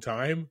wrong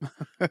time,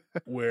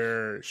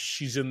 where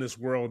she's in this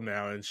world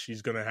now and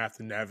she's going to have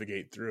to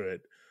navigate through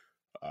it.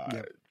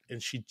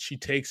 And she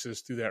takes us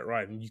through that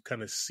ride, and you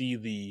kind of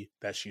see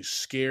that she's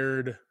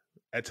scared.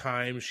 At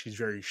times, she's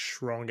very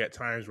strong at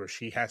times where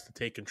she has to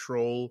take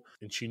control,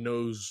 and she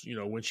knows, you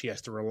know, when she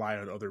has to rely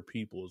on other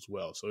people as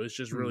well. So it's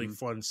just really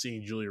fun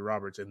seeing Julia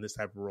Roberts in this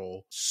type of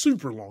role.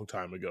 Super long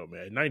time ago,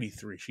 man.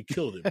 93. She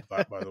killed it,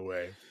 by the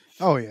way.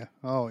 Oh, yeah.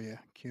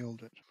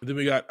 Killed it. And then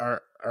we got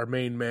our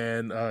main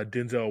man,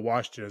 Denzel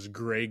Washington, as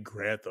Greg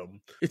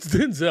Grantham. It's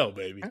Denzel,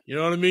 baby. You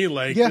know what I mean?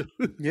 Like, yeah.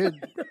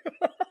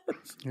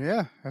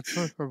 Yeah, that's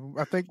what,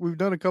 I think we've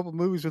done a couple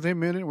movies with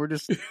him in it.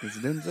 It's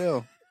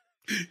Denzel.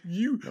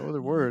 No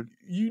other word.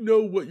 You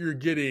know what you're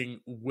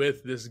getting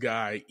with this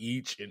guy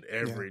each and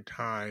every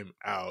time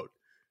out.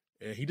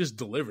 And he just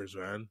delivers,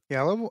 man.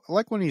 Yeah, I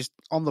like when he's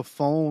on the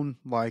phone,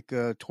 like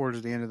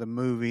towards the end of the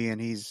movie,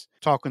 and he's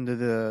talking to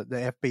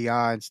the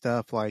FBI and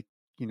stuff. Like,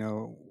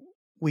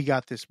 we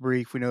got this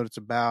brief. We know what it's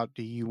about.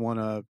 Do you want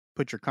to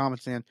put your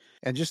comments in?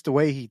 And just the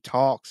way he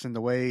talks and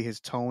the way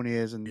his tone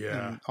is, and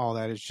all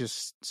that is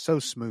just so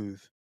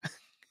smooth.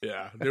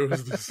 Yeah, there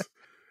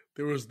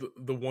was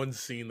the one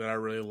scene that I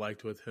really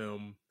liked with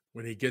him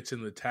when he gets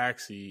in the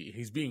taxi.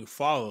 He's being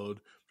followed.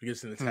 He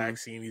gets in the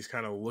taxi and he's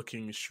kind of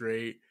looking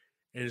straight.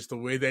 And it's the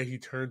way that he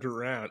turned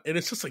around. And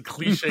it's just a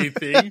cliche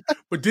thing.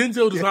 But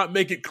Denzel does not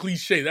make it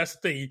cliche. That's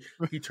the thing.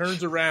 He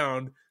turns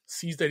around,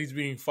 sees that he's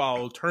being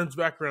followed, turns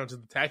back around to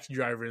the taxi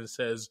driver and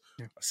says,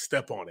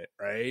 step on it,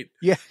 right?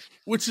 Yeah.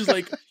 Which is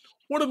like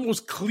one of the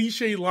most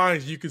cliche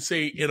lines you could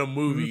say in a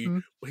movie. Mm-hmm.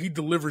 But he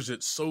delivers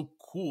it so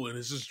cool. And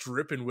it's just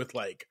dripping with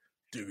like,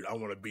 dude, I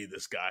want to be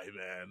this guy,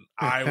 man.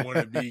 I want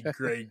to be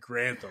Greg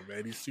Grantham,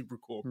 man. He's super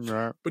cool.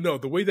 Right. But no,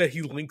 the way that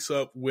he links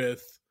up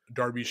with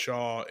Darby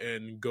Shaw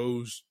and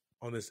goes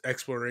on this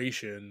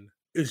exploration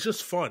is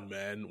just fun,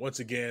 man. Once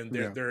again,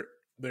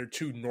 they're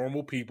two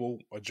normal people,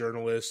 a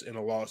journalist and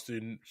a law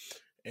student,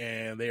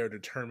 and they are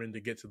determined to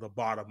get to the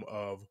bottom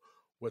of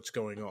what's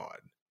going on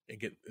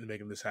and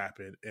making this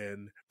happen.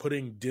 And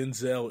putting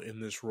Denzel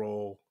in this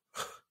role,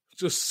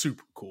 just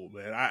super cool,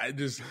 man.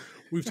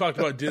 We've talked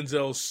about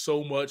Denzel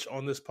so much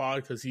on this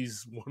pod because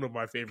he's one of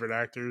my favorite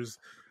actors.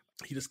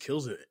 He just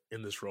kills it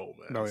in this role,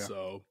 man. Oh, yeah.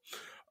 So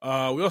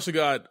we also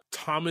got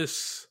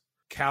Thomas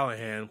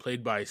Callahan,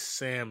 played by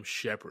Sam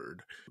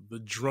Shepard, the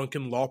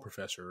drunken law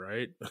professor,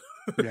 right?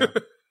 Yeah.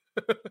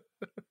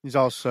 He's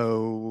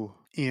also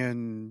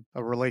in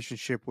a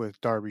relationship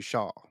with Darby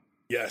Shaw.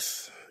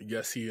 Yes,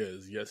 he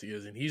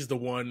is. And he's the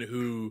one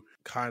who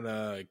kind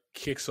of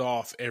kicks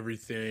off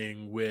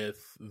everything with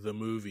the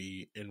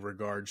movie in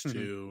regards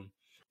to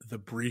the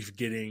brief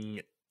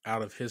getting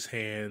out of his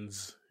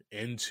hands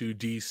into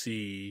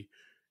DC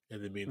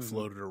and then being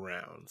floated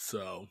around.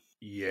 So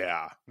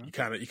yeah, you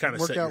kind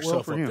of set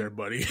yourself up there,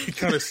 buddy. You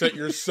kind of set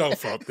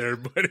yourself up there,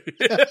 buddy.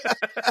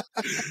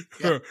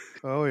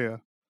 Oh yeah,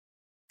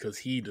 because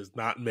he does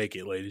not make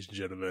it, ladies and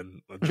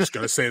gentlemen. I'm just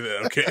gonna say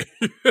that, okay?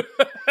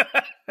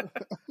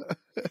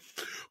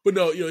 But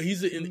no,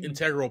 he's an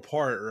integral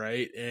part,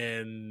 right?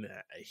 And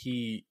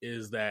he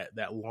is that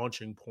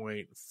launching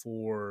point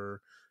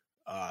for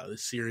the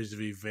series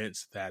of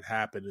events that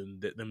happen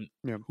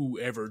and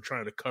whoever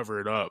trying to cover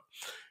it up.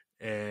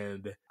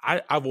 And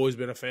I've always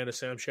been a fan of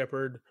Sam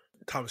Shepard.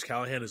 Thomas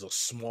Callahan is a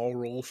small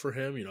role for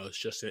him. It's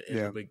just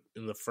in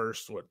the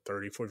first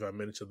 30, 45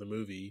 minutes of the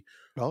movie.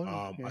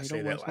 I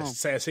say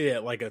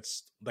that like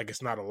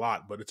it's not a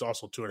lot, but it's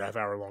also 2.5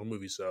 hour long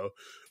movie. So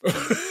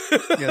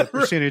the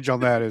percentage on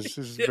that is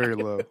very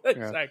low.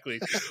 Exactly.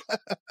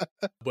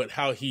 But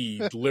how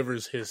he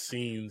delivers his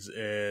scenes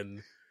and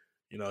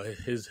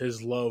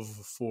his love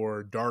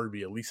for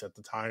Darby, at least at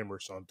the time or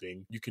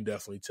something, you can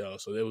definitely tell.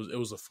 So it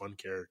was a fun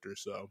character.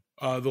 So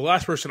the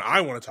last person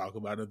I want to talk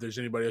about, if there's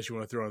anybody else you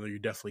want to throw on there, you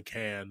definitely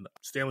can.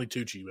 Stanley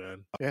Tucci,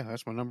 man. Yeah,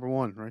 that's my number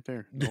one right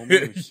there.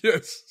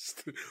 Yes,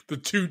 the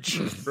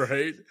Tucci,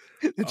 right?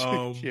 The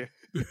Tucci,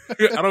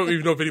 yeah. I don't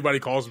even know if anybody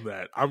calls him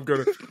that. I'm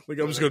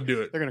just gonna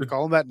do it. They're gonna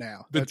call him that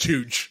now. The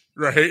Tucci,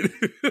 right?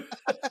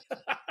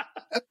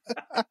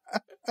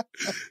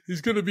 He's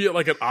gonna be at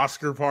like an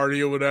Oscar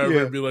party or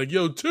whatever, and be like,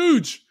 "Yo,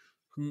 Tooch,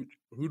 who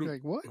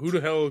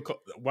the hell?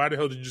 Why the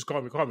hell did you just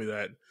call me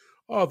that?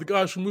 Oh, the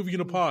guys from Movie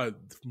in a Pod.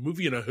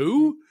 Movie in a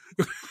who?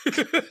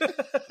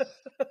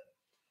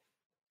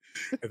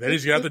 And then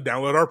he's gonna have to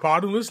download our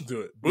pod and listen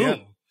to it. Boom. Yeah,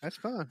 that's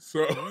fine.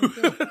 So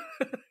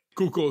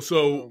cool.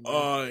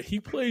 So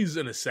he plays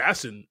an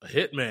assassin, a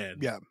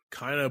hitman. Yeah.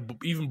 Kind of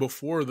even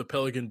before the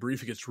Pelican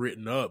Brief gets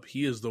written up,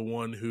 he is the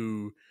one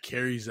who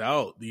carries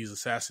out these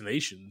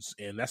assassinations.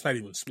 And that's not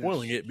even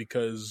spoiling it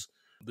because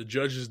the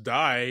judges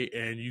die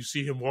and you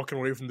see him walking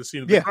away from the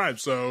scene of the crime.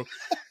 So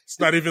it's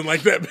not even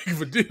like that big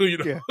of a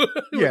deal,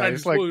 Yeah,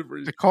 it's like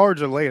the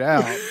cards are laid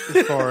out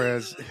as far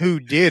as who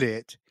did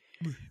it.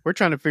 We're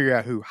trying to figure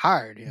out who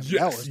hired him.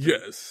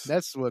 Yes.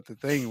 That's what the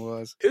thing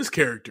was. His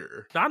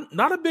character.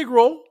 Not a big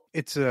role.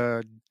 It's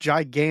a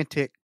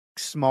gigantic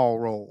small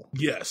role.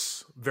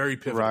 Yes. Very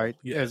pivotal. Right?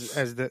 Yes.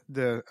 As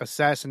the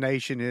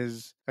assassination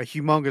is a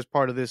humongous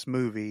part of this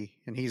movie,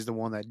 and he's the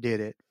one that did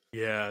it.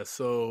 Yeah,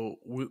 so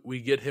we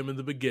get him in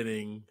the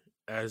beginning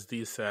as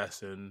the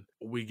assassin.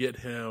 We get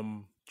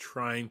him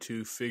trying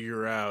to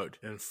figure out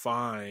and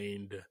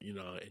find,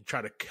 and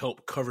try to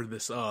help cover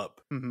this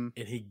up. Mm-hmm.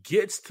 And he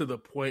gets to the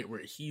point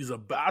where he's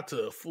about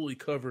to fully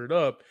cover it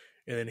up,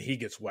 and then he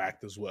gets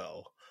whacked as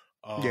well.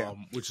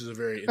 Which is a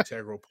very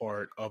integral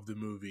part of the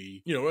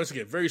movie. Once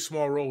again, very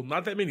small role,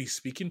 not that many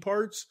speaking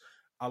parts.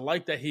 I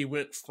like that he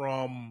went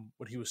from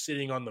when he was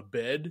sitting on the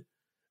bed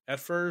at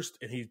first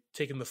and he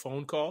taking the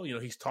phone call.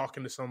 He's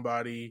talking to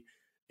somebody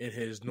in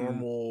his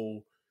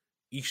normal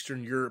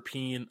Eastern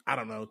European, I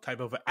don't know, type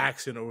of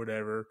accent or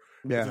whatever,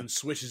 Yeah. but then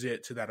switches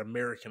it to that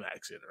American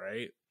accent,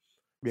 right?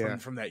 Yeah.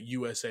 From that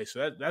USA.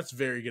 So that's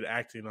very good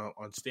acting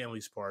on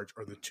Stanley's part,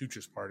 or the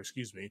Tooch's part,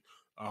 excuse me.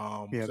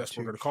 Yeah, That's what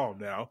we're going Tooch. to call him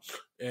now.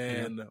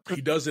 And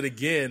he does it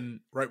again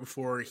right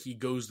before he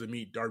goes to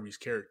meet Darby's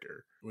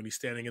character. When he's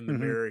standing in the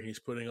mirror and he's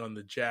putting on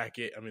the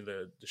jacket,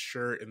 the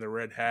shirt and the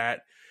red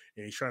hat,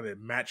 and he's trying to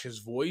match his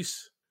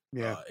voice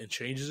and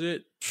changes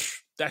it.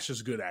 That's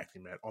just good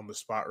acting, man, on the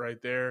spot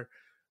right there.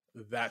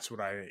 That's what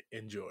I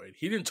enjoyed.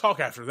 He didn't talk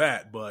after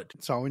that, but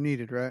That's all we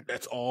needed, right?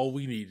 that's all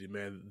we needed,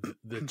 man.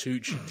 The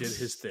Tooch did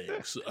his thing.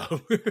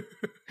 So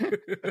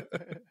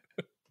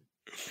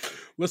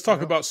let's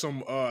talk about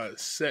some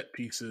set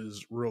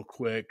pieces real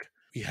quick.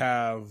 We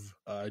have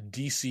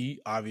DC,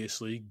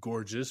 obviously,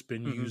 gorgeous,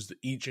 been used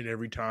each and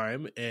every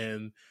time,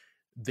 and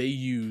they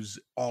use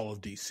all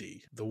of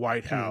DC. The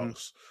White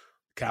House,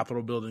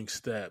 Capitol building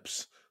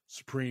steps,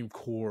 Supreme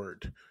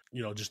Court,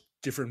 just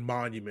different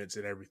monuments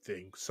and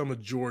everything. Some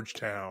of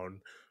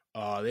Georgetown,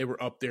 they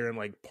were up there in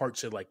like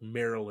parts of like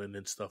Maryland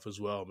and stuff as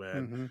well,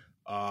 man.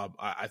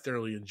 I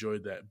thoroughly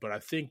enjoyed that. But I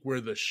think where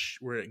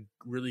where it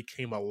really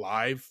came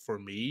alive for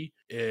me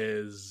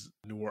is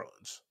New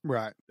Orleans.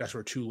 Right. That's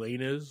where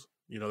Tulane is.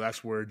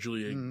 That's where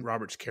Julia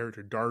Roberts'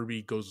 character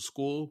Darby goes to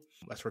school.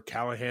 That's where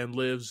Callahan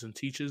lives and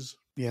teaches.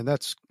 Yeah,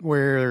 that's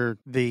where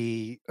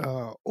the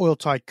oil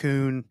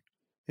tycoon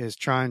is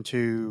trying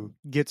to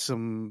get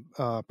some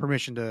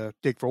permission to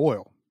dig for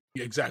oil.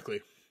 Yeah,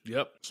 exactly.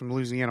 Yep. Some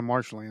Louisiana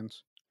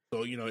marshlands.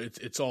 So,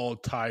 it's all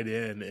tied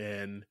in,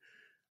 and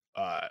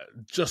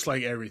just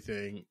like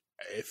everything,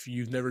 if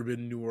you've never been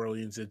to New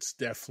Orleans, it's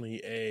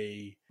definitely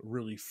a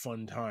really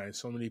fun time.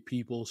 So many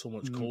people, so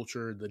much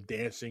culture, the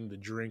dancing, the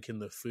drinking,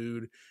 the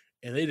food,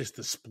 and they just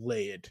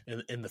display it.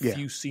 And in the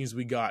few scenes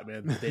we got,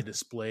 man, they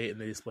display it,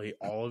 and they display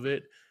all of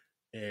it.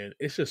 And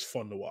it's just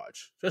fun to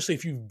watch, especially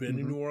if you've been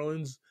to New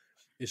Orleans.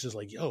 It's just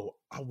like, yo,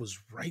 I was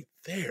right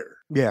there.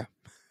 Yeah.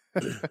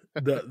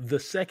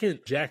 The second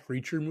Jack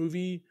Reacher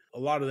movie, a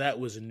lot of that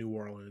was in New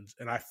Orleans,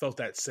 and I felt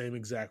that same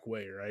exact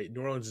way, right?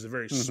 New Orleans is a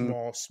very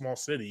small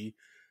city,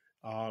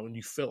 and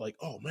you felt like,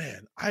 oh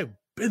man, I've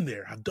been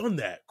there, I've done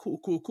that,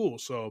 cool.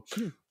 So,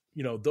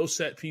 those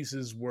set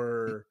pieces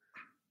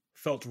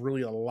felt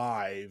really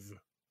alive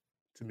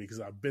to me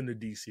because I've been to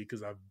DC,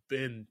 because I've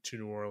been to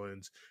New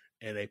Orleans,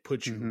 and they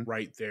put you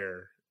right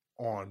there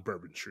on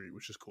Bourbon Street,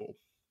 which is cool.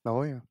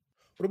 Oh yeah.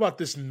 What about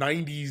this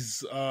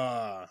 90s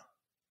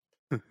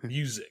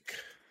music?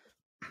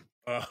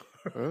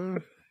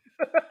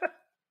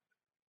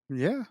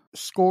 Yeah.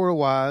 Score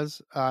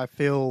wise, I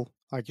feel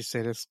like you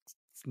said it's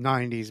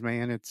 90s,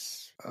 man.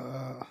 It's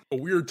a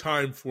weird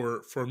time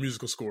for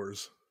musical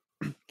scores.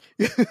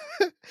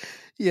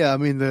 Yeah,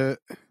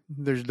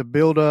 there's the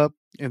build up,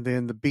 and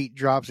then the beat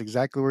drops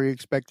exactly where you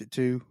expect it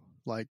to.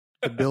 Like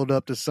the build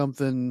up to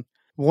something.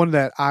 One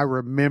that I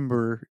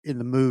remember in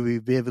the movie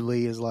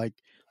vividly is like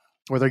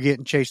where they're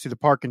getting chased through the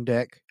parking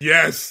deck.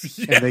 Yes.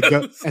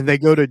 And they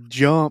go to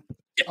jump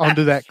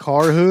onto that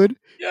car hood.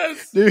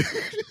 Yes.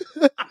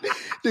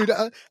 Dude,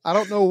 I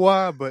don't know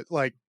why, but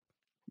like,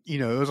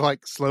 it was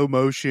like slow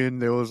motion.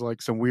 There was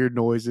like some weird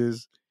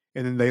noises,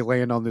 and then they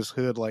land on this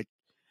hood like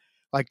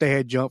they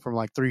had jumped from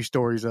like 3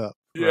 stories up.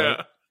 Right?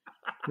 Yeah.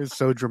 It's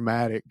so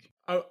dramatic.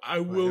 I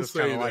will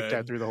say that. Like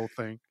that through the whole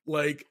thing.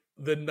 Like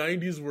the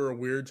 90s were a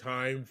weird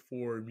time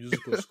for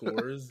musical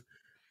scores.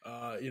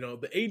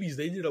 The 80s,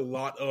 they did a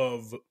lot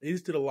of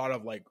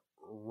like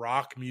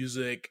rock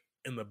music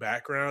in the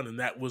background, and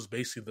that was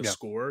basically the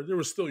score. There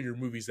was still your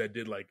movies that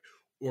did like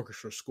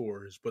orchestra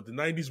scores, but the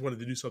 90s wanted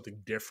to do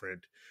something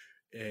different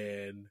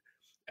and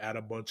add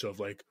a bunch of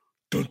like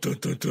dun dun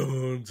dun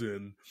duns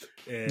and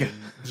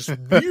just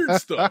weird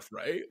stuff,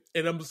 right?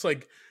 And I'm just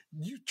like,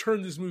 you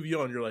turn this movie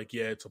on, you're like,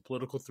 yeah, it's a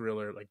political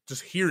thriller. Like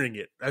just hearing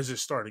it as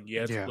it's starting,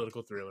 it's a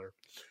political thriller.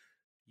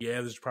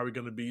 Yeah, there's probably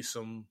going to be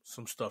some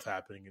stuff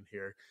happening in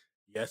here.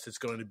 Yes, it's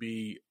going to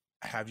be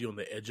have you on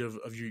the edge of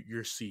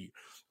your seat.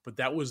 But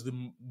that was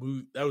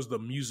the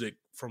music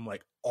from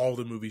like all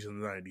the movies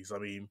in the 90s.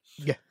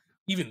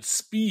 Even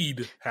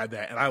Speed had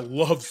that, and I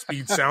love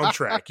Speed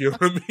soundtrack. You know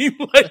what I mean?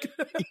 Like,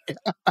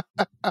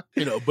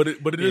 but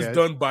it is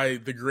done by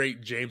the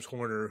great James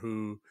Horner,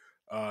 who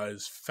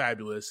is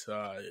fabulous.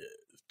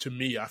 To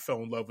me, I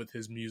fell in love with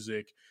his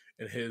music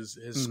and his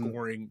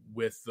scoring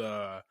with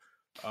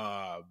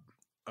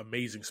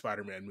amazing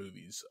Spider-Man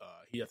movies.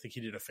 I think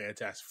he did a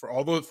fantastic for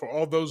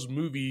all those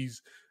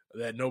movies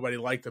that nobody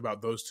liked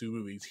about those 2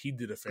 movies. He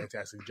did a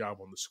fantastic job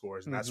on the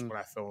scores, and that's when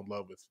I fell in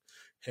love with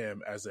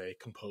him as a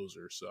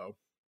composer. So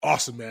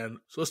awesome, man.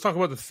 So let's talk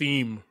about the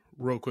theme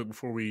real quick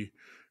before we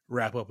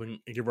wrap up and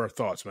give our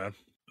thoughts, man.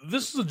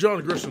 This is a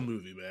John Grisham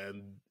movie,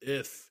 man.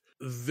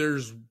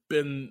 There's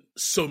been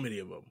so many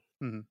of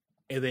them,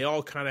 and they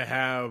all kind of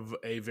have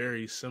a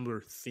very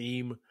similar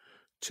theme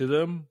to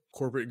them: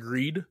 corporate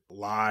greed,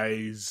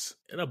 lies,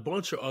 and a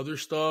bunch of other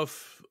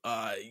stuff.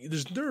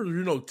 There are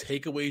no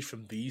takeaways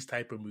from these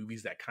type of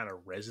movies that kind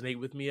of resonate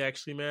with me,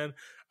 actually, man.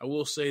 I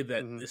will say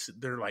that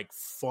they're like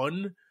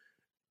fun,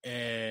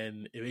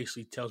 and it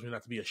basically tells me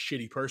not to be a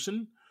shitty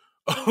person.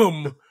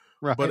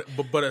 Right.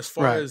 But as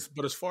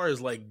far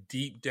as like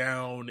deep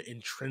down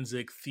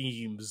intrinsic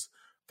themes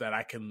that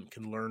I can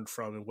learn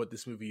from, and what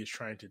this movie is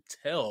trying to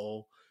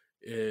tell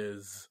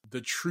is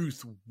the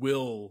truth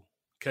will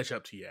catch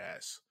up to your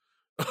ass.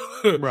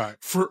 Right.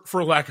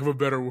 For lack of a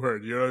better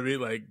word, you know what I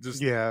mean? Like,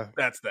 just,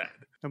 that's that.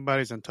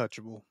 Nobody's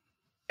untouchable.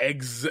 I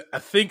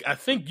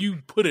think you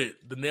put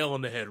the nail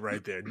on the head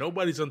right there.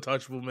 Nobody's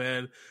untouchable,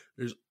 man.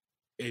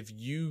 If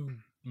you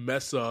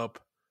mess up,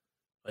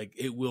 like,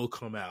 it will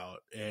come out,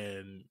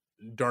 and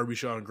Darby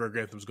Shaw and Greg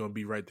Antham's going to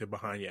be right there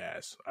behind your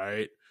ass. All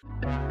right.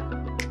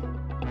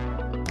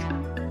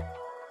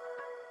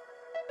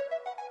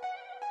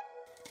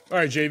 All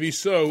right, JV.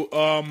 So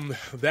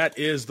that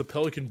is the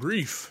Pelican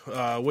Brief.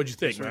 What'd you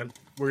think, man?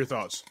 What are your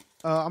thoughts?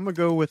 I'm gonna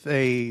go with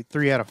a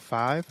 3 out of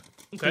 5.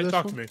 Okay,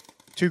 talk to me.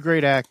 2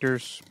 great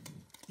actors.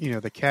 You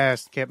know, the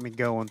cast kept me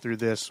going through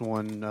this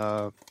one.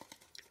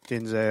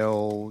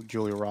 Denzel,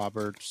 Julia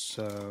Roberts.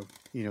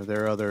 You know,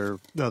 there are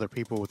other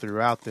people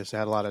throughout this that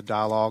had a lot of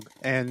dialogue,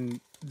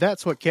 and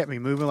that's what kept me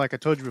moving. Like I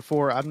told you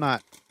before, I'm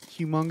not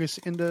humongous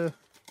into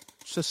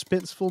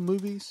suspenseful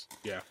movies.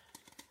 Yeah.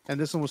 And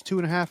this one was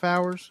 2.5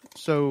 hours,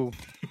 so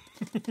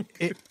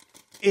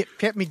it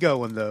kept me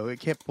going, though. It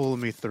kept pulling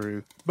me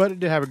through. But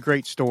it did have a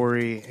great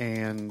story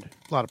and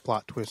a lot of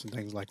plot twists and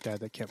things like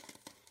that kept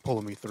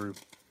pulling me through.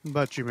 What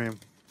about you, man?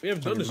 We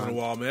haven't done this in a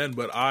while, man,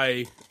 but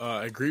I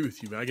agree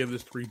with you, man. I give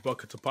this 3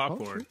 buckets of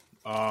popcorn.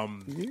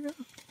 Yeah.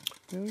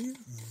 Hell yeah.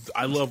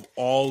 I love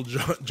all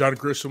John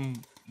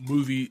Grisham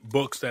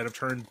books that have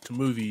turned to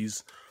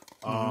movies.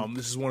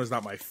 This is one that's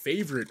not my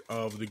favorite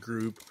of the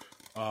group.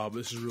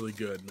 This is really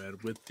good, man.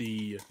 With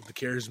the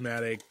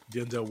charismatic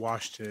Denzel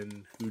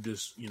Washington, who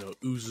just, you know,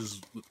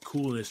 oozes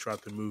coolness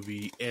throughout the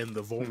movie, and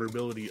the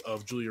vulnerability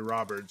of Julia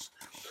Roberts.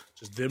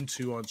 Just them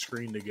two on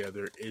screen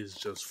together is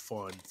just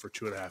fun for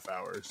 2.5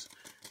 hours.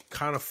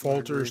 Kind of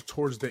falters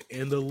towards the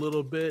end a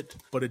little bit,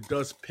 but it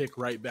does pick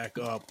right back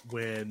up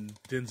when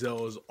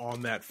Denzel is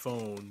on that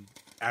phone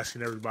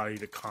asking everybody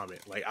to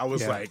comment. Like, I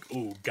was like,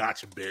 "Ooh,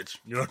 gotcha, bitch."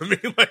 You know what I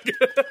mean? Like,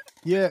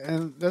 yeah,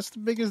 and that's the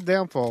biggest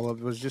downfall of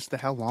it, was just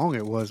how long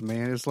it was,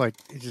 man. It's like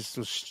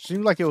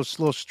seemed like it was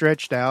a little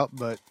stretched out,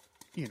 but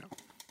you know,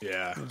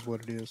 yeah, that's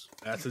what it is.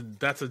 That's a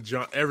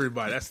John.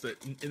 Everybody, that's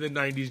in the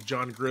 90s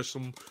John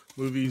Grisham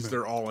movies.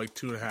 They're all like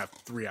 2.5,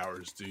 3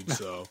 hours, dude.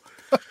 So,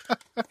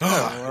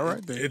 all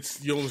right, then.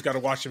 You almost got to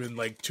watch them in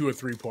like 2 or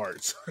 3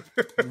 parts.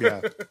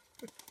 Yeah.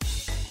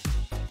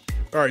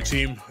 All right,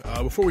 team.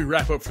 Before we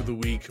wrap up for the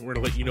week, we're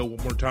going to let you know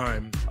one more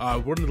time.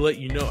 We're going to let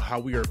you know how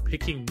we are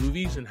picking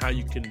movies and how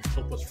you can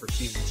help us for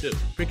season 2.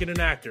 Picking an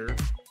actor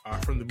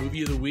from the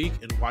movie of the week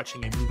and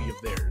watching a movie of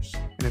theirs.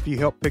 And if you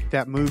help pick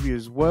that movie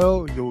as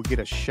well, you'll get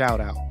a shout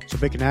out. So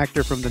pick an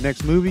actor from the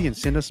next movie and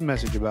send us a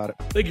message about it.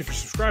 Thank you for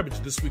subscribing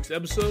to this week's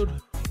episode,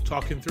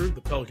 talking through the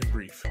Pelican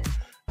Brief.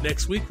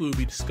 Next week, we will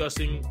be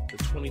discussing the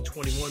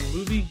 2021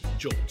 movie,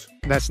 Jolt.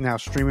 That's now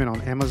streaming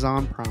on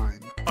Amazon Prime.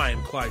 I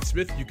am Clyde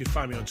Smith. You can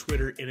find me on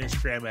Twitter and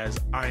Instagram as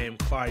I am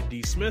Clyde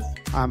D. Smith.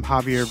 I'm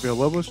Javier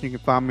Villalobos, and you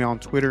can find me on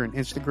Twitter and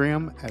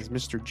Instagram as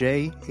Mr.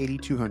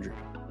 J8200.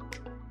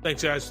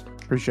 Thanks, guys.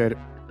 Appreciate it.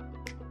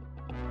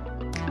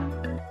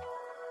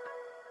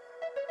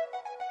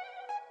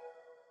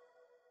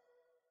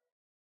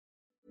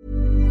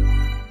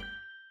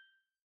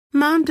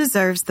 Mom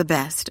deserves the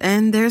best,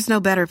 and there's no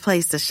better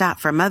place to shop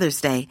for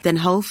Mother's Day than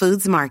Whole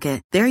Foods Market.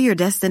 They're your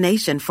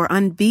destination for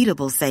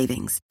unbeatable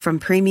savings, from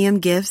premium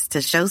gifts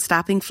to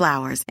show-stopping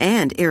flowers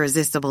and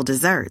irresistible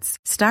desserts.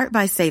 Start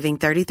by saving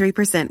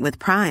 33% with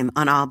Prime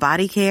on all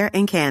body care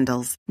and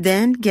candles.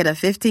 Then get a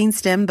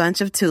 15-stem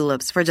bunch of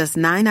tulips for just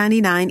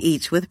 $9.99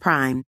 each with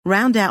Prime.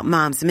 Round out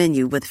Mom's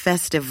menu with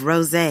festive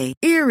rosé,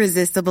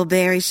 irresistible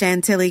berry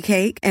chantilly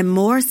cake, and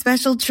more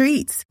special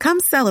treats.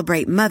 Come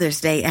celebrate Mother's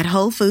Day at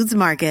Whole Foods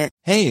Market.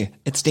 Hey,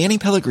 it's Danny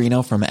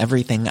Pellegrino from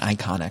Everything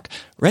Iconic.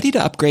 Ready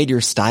to upgrade your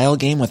style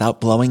game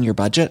without blowing your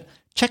budget?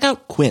 Check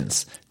out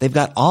Quince. They've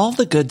got all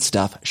the good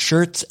stuff,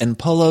 shirts and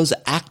polos,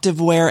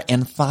 activewear,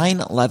 and fine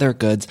leather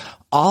goods,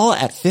 all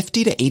at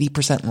 50 to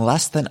 80%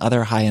 less than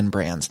other high-end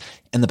brands.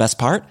 And the best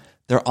part?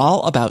 They're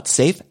all about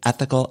safe,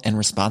 ethical, and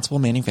responsible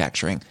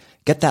manufacturing.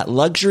 Get that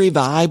luxury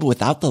vibe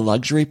without the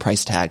luxury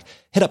price tag.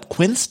 Hit up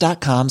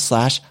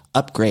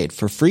quince.com/upgrade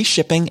for free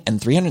shipping and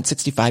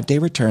 365-day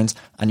returns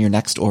on your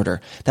next order.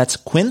 That's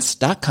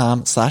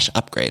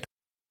quince.com/upgrade.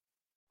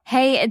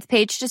 Hey, it's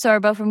Paige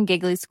DeSorbo from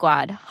Giggly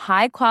Squad.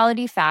 High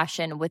quality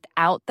fashion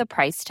without the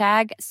price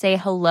tag. Say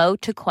hello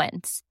to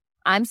Quince.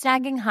 I'm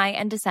snagging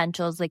high-end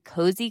essentials like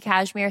cozy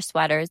cashmere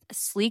sweaters,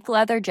 sleek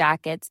leather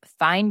jackets,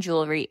 fine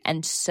jewelry,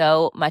 and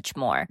so much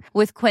more.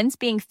 With Quince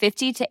being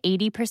 50 to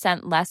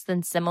 80% less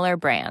than similar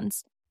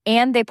brands.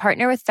 And they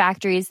partner with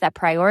factories that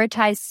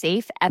prioritize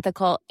safe,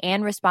 ethical,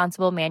 and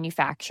responsible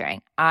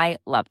manufacturing. I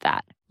love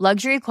that.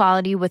 Luxury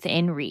quality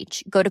within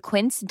reach. Go to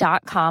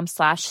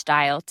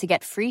quince.com/style to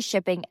get free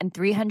shipping and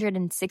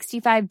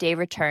 365-day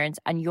returns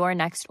on your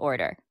next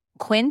order.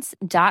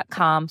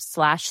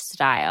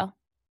 Quince.com/style.